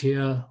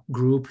all-volunteer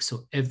group,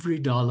 so every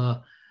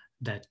dollar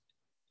that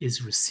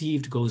is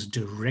received goes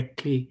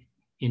directly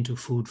into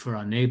food for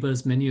our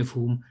neighbors, many of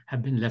whom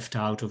have been left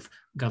out of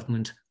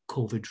government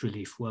COVID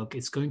relief work.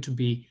 It's going to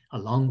be a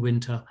long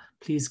winter.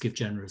 Please give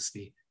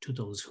generously to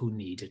those who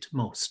need it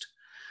most.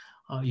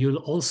 You'll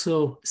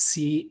also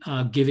see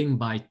a giving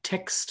by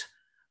text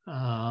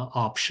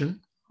option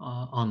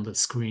on the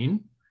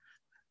screen.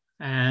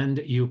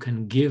 And you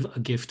can give a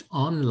gift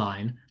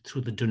online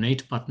through the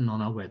donate button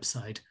on our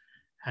website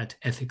at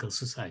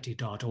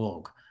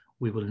ethicalsociety.org.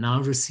 We will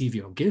now receive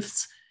your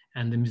gifts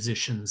and the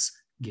musician's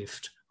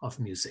gift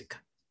of music.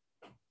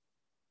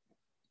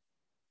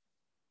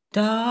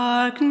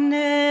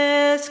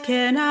 Darkness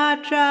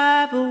cannot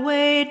drive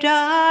away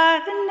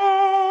darkness.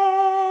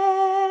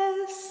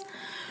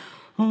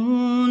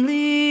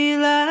 Only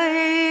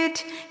light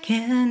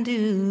can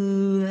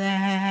do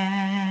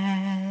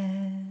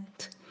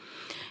that.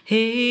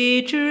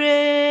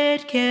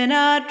 Hatred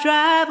cannot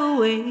drive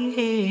away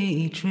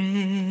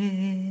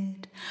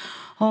hatred.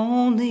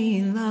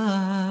 Only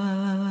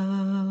love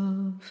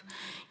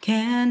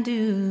can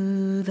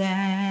do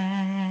that.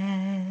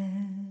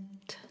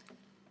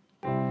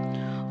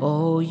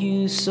 Oh,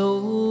 you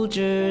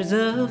soldiers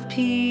of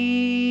peace,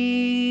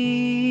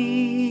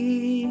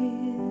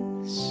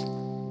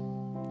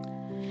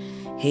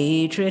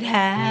 hatred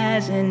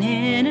has an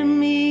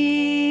enemy.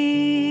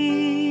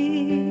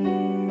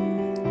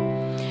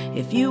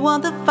 If you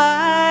want the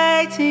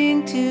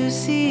fighting to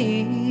cease,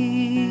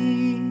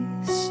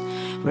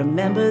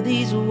 remember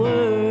these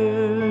words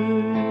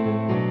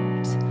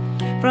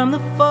from the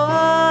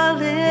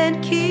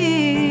fallen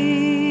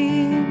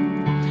king.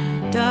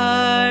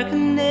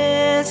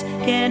 Darkness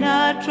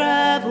cannot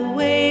drive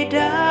away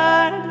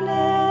darkness.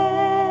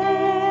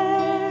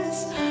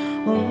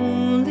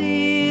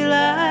 Only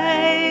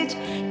light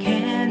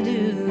can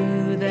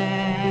do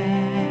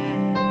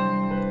that.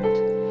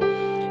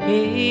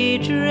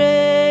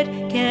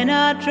 Hatred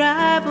cannot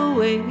drive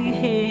away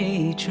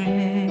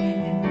hatred.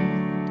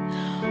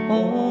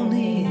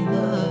 Only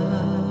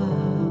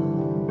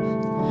love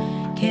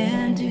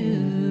can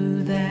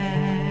do that.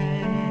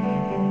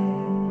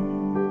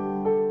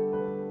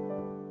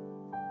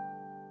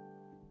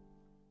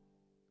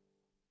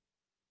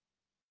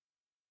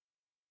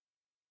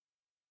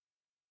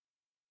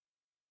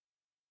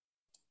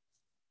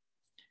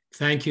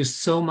 Thank you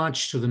so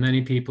much to the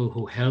many people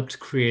who helped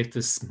create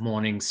this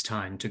morning's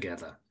time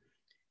together.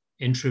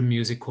 Interim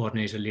Music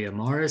Coordinator Leah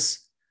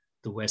Morris,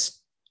 the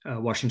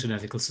Washington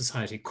Ethical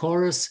Society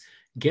Chorus,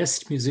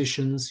 guest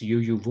musicians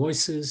UU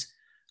Voices,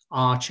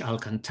 Arch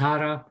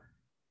Alcantara,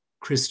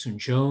 Kristen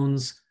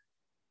Jones,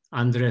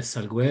 Andres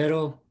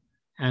Salguero,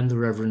 and the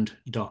Reverend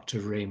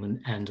Dr.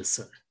 Raymond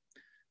Anderson.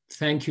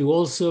 Thank you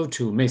also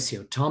to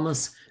Maceo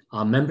Thomas,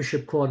 our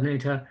membership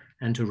coordinator,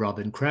 and to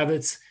Robin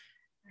Kravitz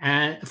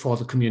for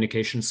the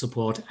communication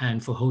support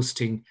and for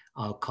hosting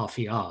our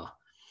coffee hour.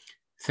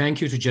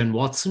 Thank you to Jen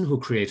Watson, who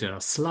created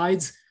our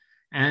slides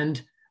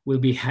and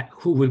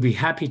who will be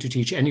happy to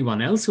teach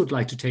anyone else who'd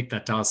like to take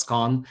that task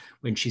on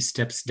when she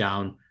steps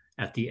down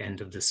at the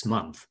end of this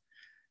month.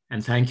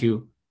 And thank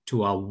you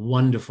to our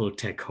wonderful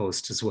tech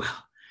host as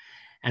well.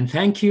 And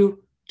thank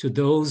you to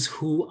those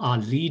who are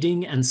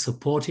leading and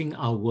supporting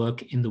our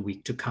work in the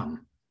week to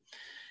come.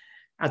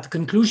 At the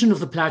conclusion of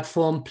the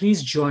platform,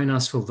 please join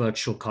us for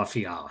virtual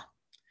coffee hour.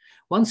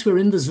 Once we're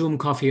in the Zoom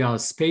coffee hour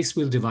space,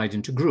 we'll divide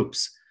into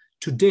groups.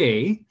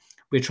 Today,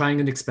 we're trying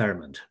an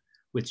experiment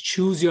with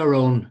choose your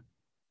own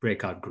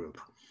breakout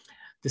group.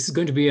 This is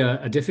going to be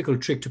a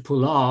difficult trick to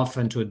pull off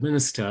and to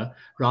administer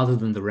rather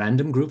than the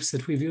random groups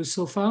that we've used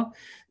so far,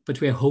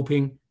 but we're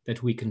hoping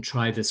that we can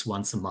try this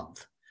once a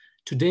month.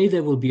 Today,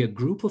 there will be a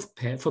group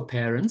for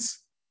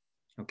parents,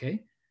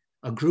 okay?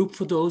 A group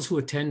for those who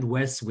attend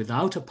WES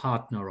without a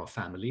partner or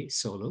family,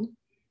 solo,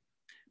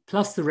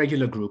 plus the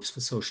regular groups for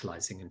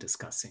socializing and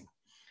discussing.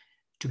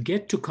 To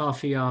get to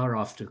coffee hour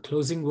after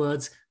closing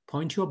words,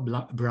 point your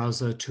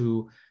browser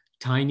to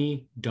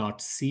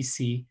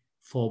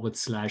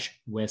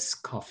tiny.cc/WES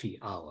Coffee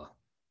Hour.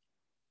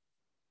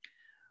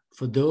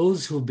 For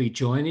those who will be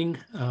joining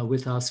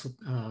with us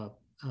for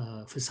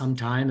some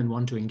time and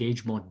want to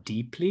engage more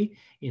deeply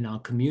in our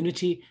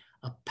community,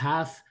 a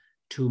path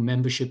to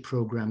membership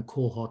program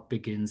cohort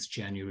begins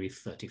January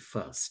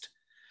 31st.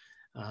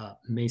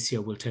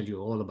 Maceo will tell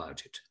you all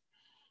about it.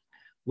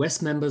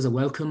 WES members are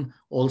welcome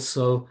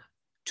also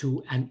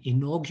to an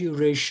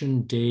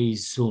Inauguration Day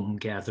Zoom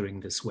gathering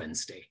this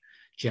Wednesday,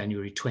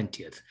 January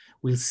 20th.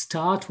 We'll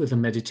start with a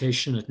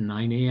meditation at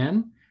 9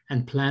 a.m.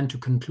 and plan to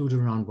conclude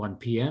around 1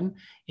 p.m.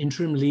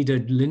 Interim leader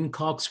Lynn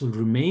Cox will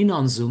remain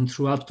on Zoom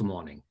throughout the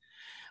morning.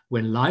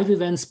 When live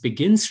events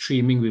begin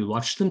streaming, we'll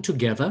watch them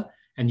together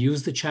and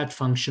use the chat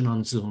function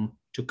on Zoom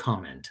to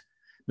comment.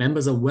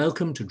 Members are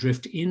welcome to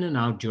drift in and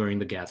out during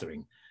the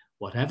gathering.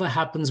 Whatever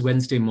happens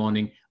Wednesday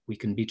morning, we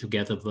can be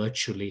together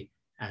virtually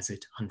as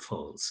it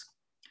unfolds.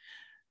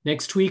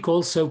 Next week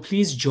also,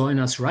 please join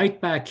us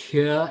right back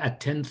here at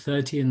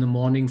 10:30 in the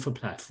morning for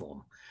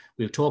platform.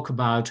 We'll talk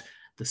about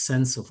the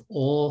sense of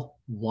awe,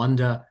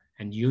 wonder,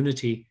 and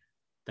unity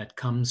that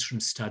comes from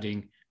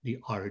studying the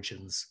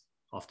origins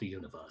of the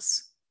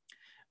universe.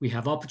 We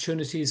have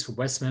opportunities for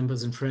WES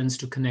members and friends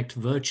to connect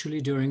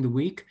virtually during the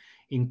week,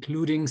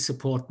 including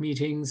support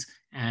meetings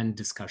and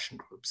discussion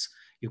groups.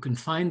 You can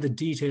find the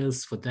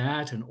details for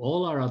that and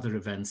all our other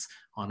events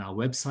on our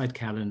website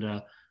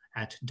calendar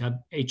at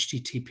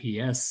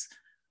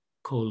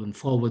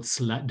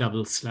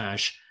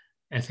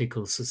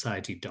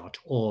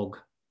https://ethicalsociety.org/.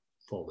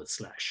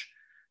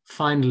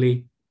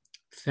 Finally,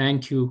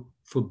 thank you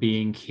for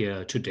being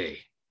here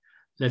today.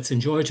 Let's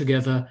enjoy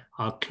together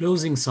our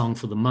closing song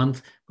for the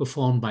month,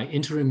 performed by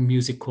Interim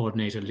Music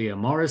Coordinator Leah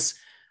Morris,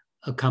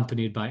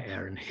 accompanied by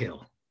Aaron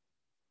Hill.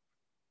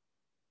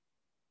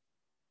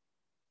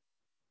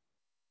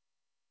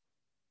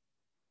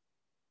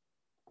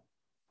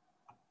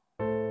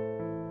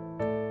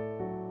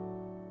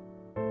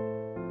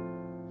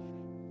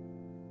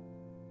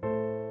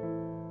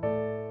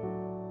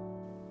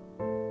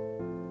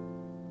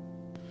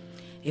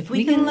 If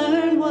we can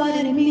learn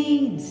what it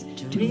means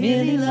to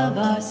really love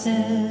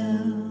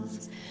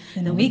ourselves,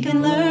 then we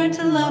can learn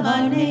to love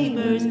our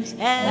neighbors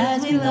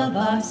as we love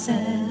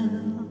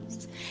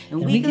ourselves.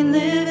 And we can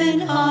live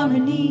in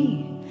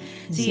harmony,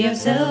 see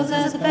ourselves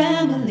as a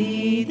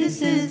family.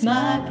 This is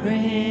my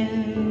prayer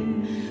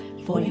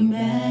for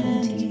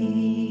humanity.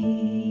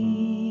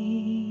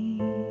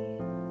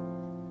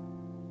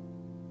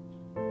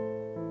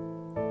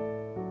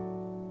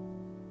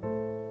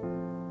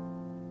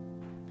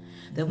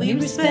 That we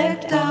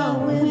respect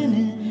our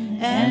women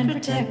and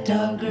protect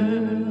our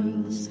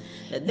girls,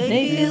 that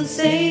they feel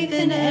safe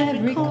in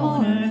every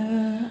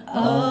corner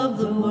of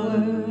the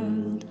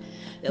world,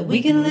 that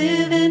we can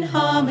live in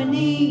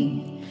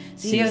harmony,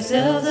 see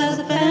ourselves as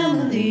a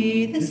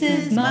family. This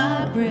is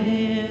my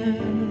prayer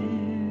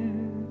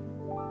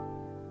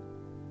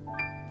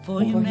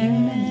for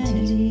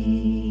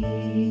humanity.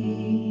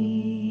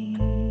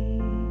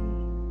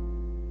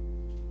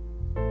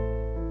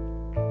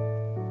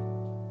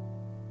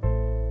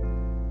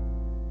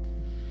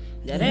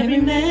 That every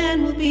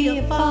man will be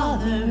a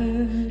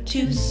father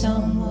to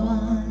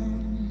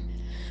someone,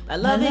 by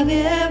loving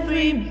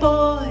every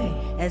boy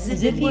as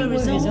if he were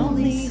his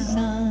only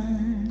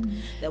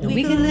son. That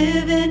we can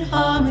live in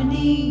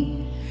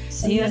harmony,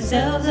 see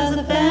ourselves as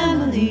a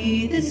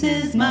family. This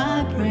is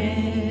my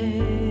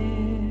prayer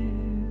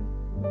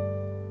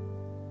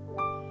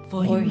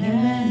for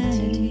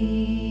humanity.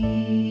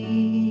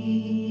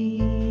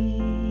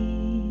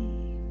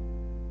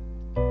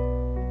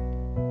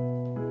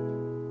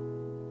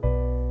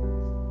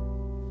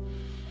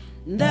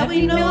 That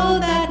we know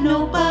that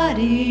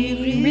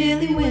nobody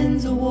really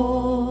wins a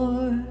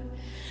war,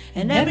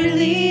 and every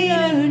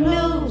leader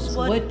knows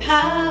what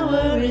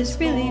power is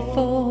really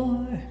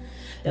for.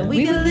 That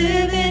we can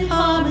live in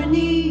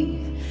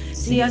harmony,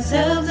 see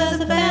ourselves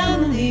as a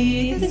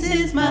family. This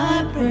is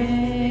my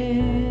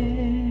prayer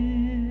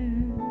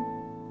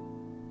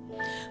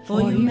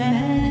for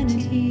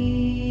humanity.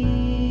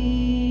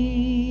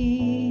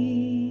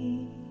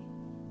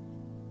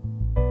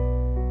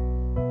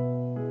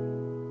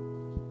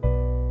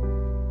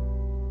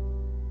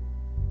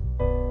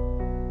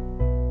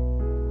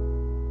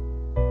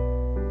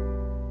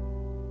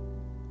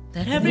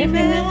 That every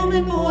man,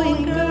 woman, boy,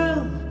 and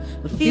girl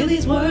will feel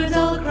these words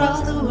all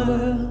across the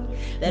world.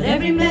 That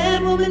every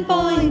man, woman,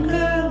 boy, and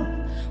girl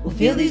will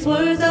feel these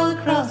words all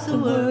across the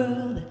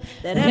world.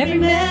 That every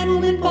man,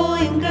 woman, boy,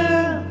 and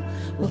girl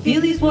will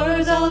feel these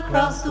words all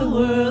across the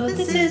world.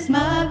 This is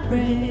my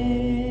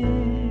prayer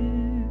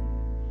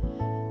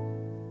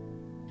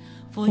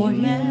for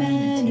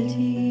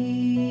humanity.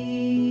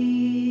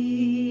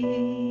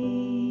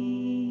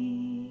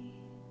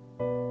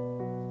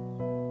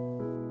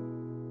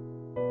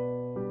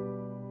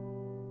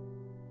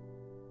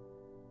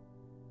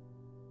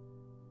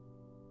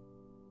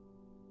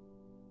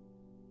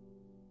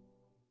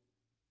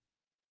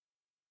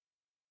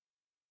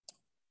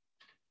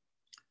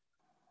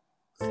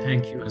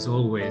 Thank you as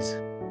always.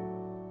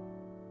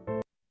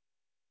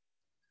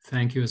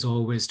 Thank you as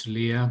always to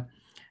Leah.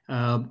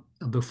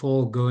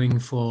 Before going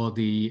for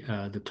the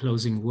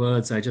closing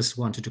words, I just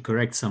wanted to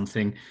correct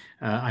something.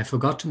 I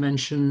forgot to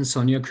mention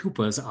Sonia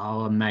Cooper's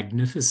our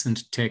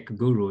magnificent tech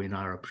guru in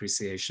our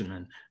appreciation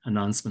and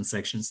announcement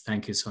sections.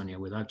 Thank you, Sonia.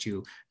 Without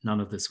you, none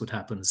of this would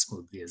happen as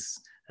smoothly as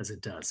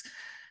it does.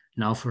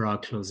 Now for our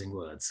closing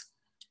words.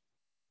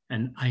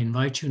 And I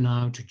invite you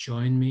now to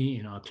join me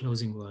in our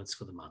closing words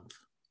for the month.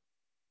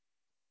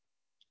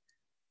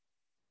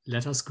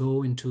 Let us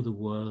go into the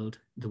world,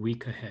 the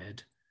week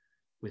ahead,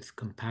 with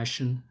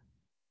compassion,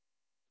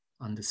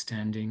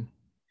 understanding,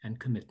 and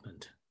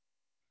commitment,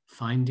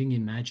 finding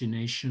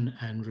imagination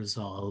and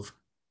resolve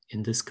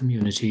in this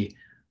community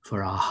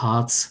for our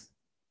hearts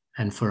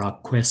and for our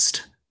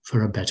quest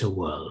for a better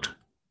world.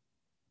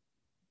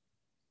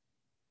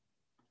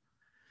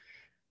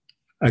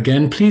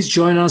 Again, please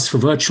join us for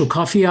Virtual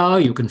Coffee Hour.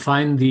 You can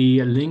find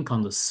the link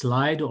on the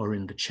slide or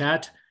in the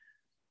chat.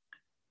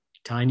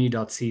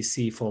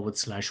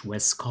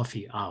 tiny.cc/West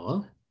Coffee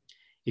Hour.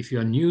 If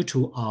you're new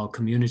to our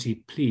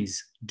community,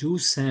 please do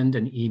send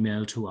an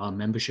email to our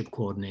membership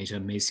coordinator,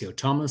 Maceo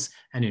Thomas,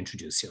 and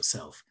introduce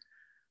yourself.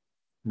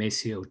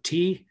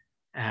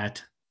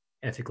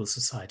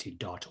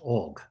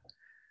 maceot@ethicalsociety.org.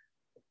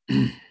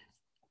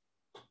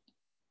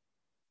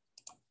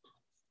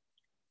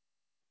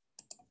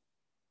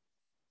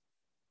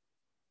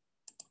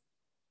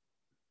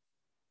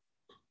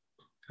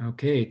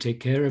 Okay,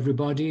 take care,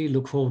 everybody.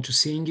 Look forward to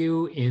seeing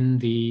you in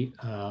the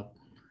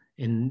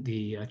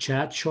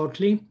chat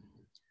shortly.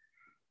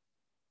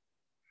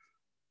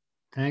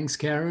 Thanks,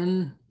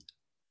 Karen.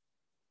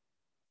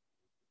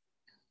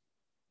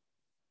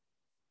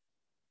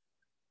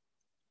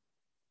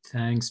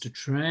 Thanks to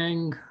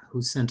Trang,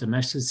 who sent a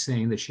message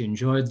saying that she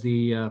enjoyed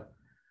the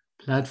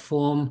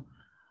platform.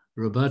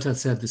 Roberta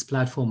said this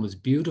platform was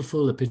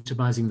beautiful,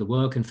 epitomizing the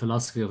work and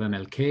philosophy of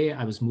MLK.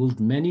 I was moved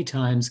many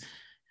times,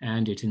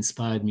 and it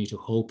inspired me to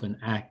hope and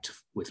act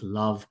with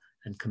love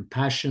and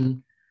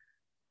compassion.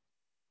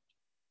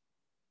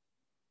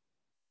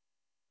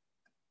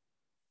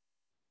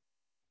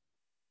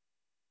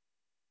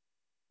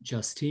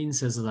 Justine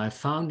says that I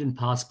found in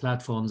past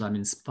platforms, I'm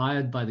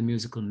inspired by the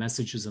musical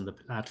messages and the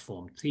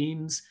platform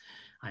themes.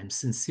 I'm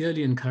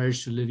sincerely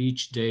encouraged to live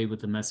each day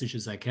with the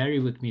messages I carry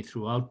with me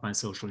throughout my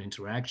social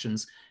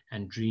interactions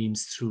and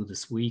dreams through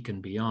this week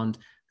and beyond.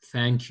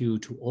 Thank you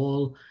to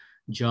all.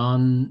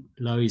 John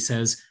Lowy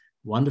says,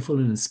 wonderful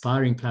and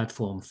inspiring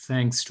platform.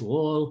 Thanks to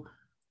all.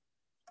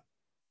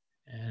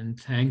 And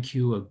thank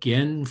you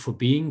again for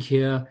being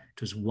here.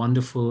 It was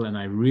wonderful. And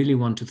I really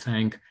want to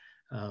thank,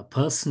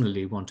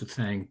 personally want to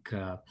thank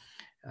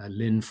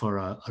Lynn for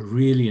a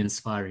really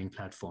inspiring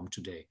platform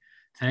today.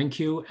 Thank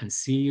you and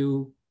see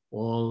you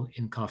all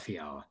in coffee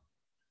hour.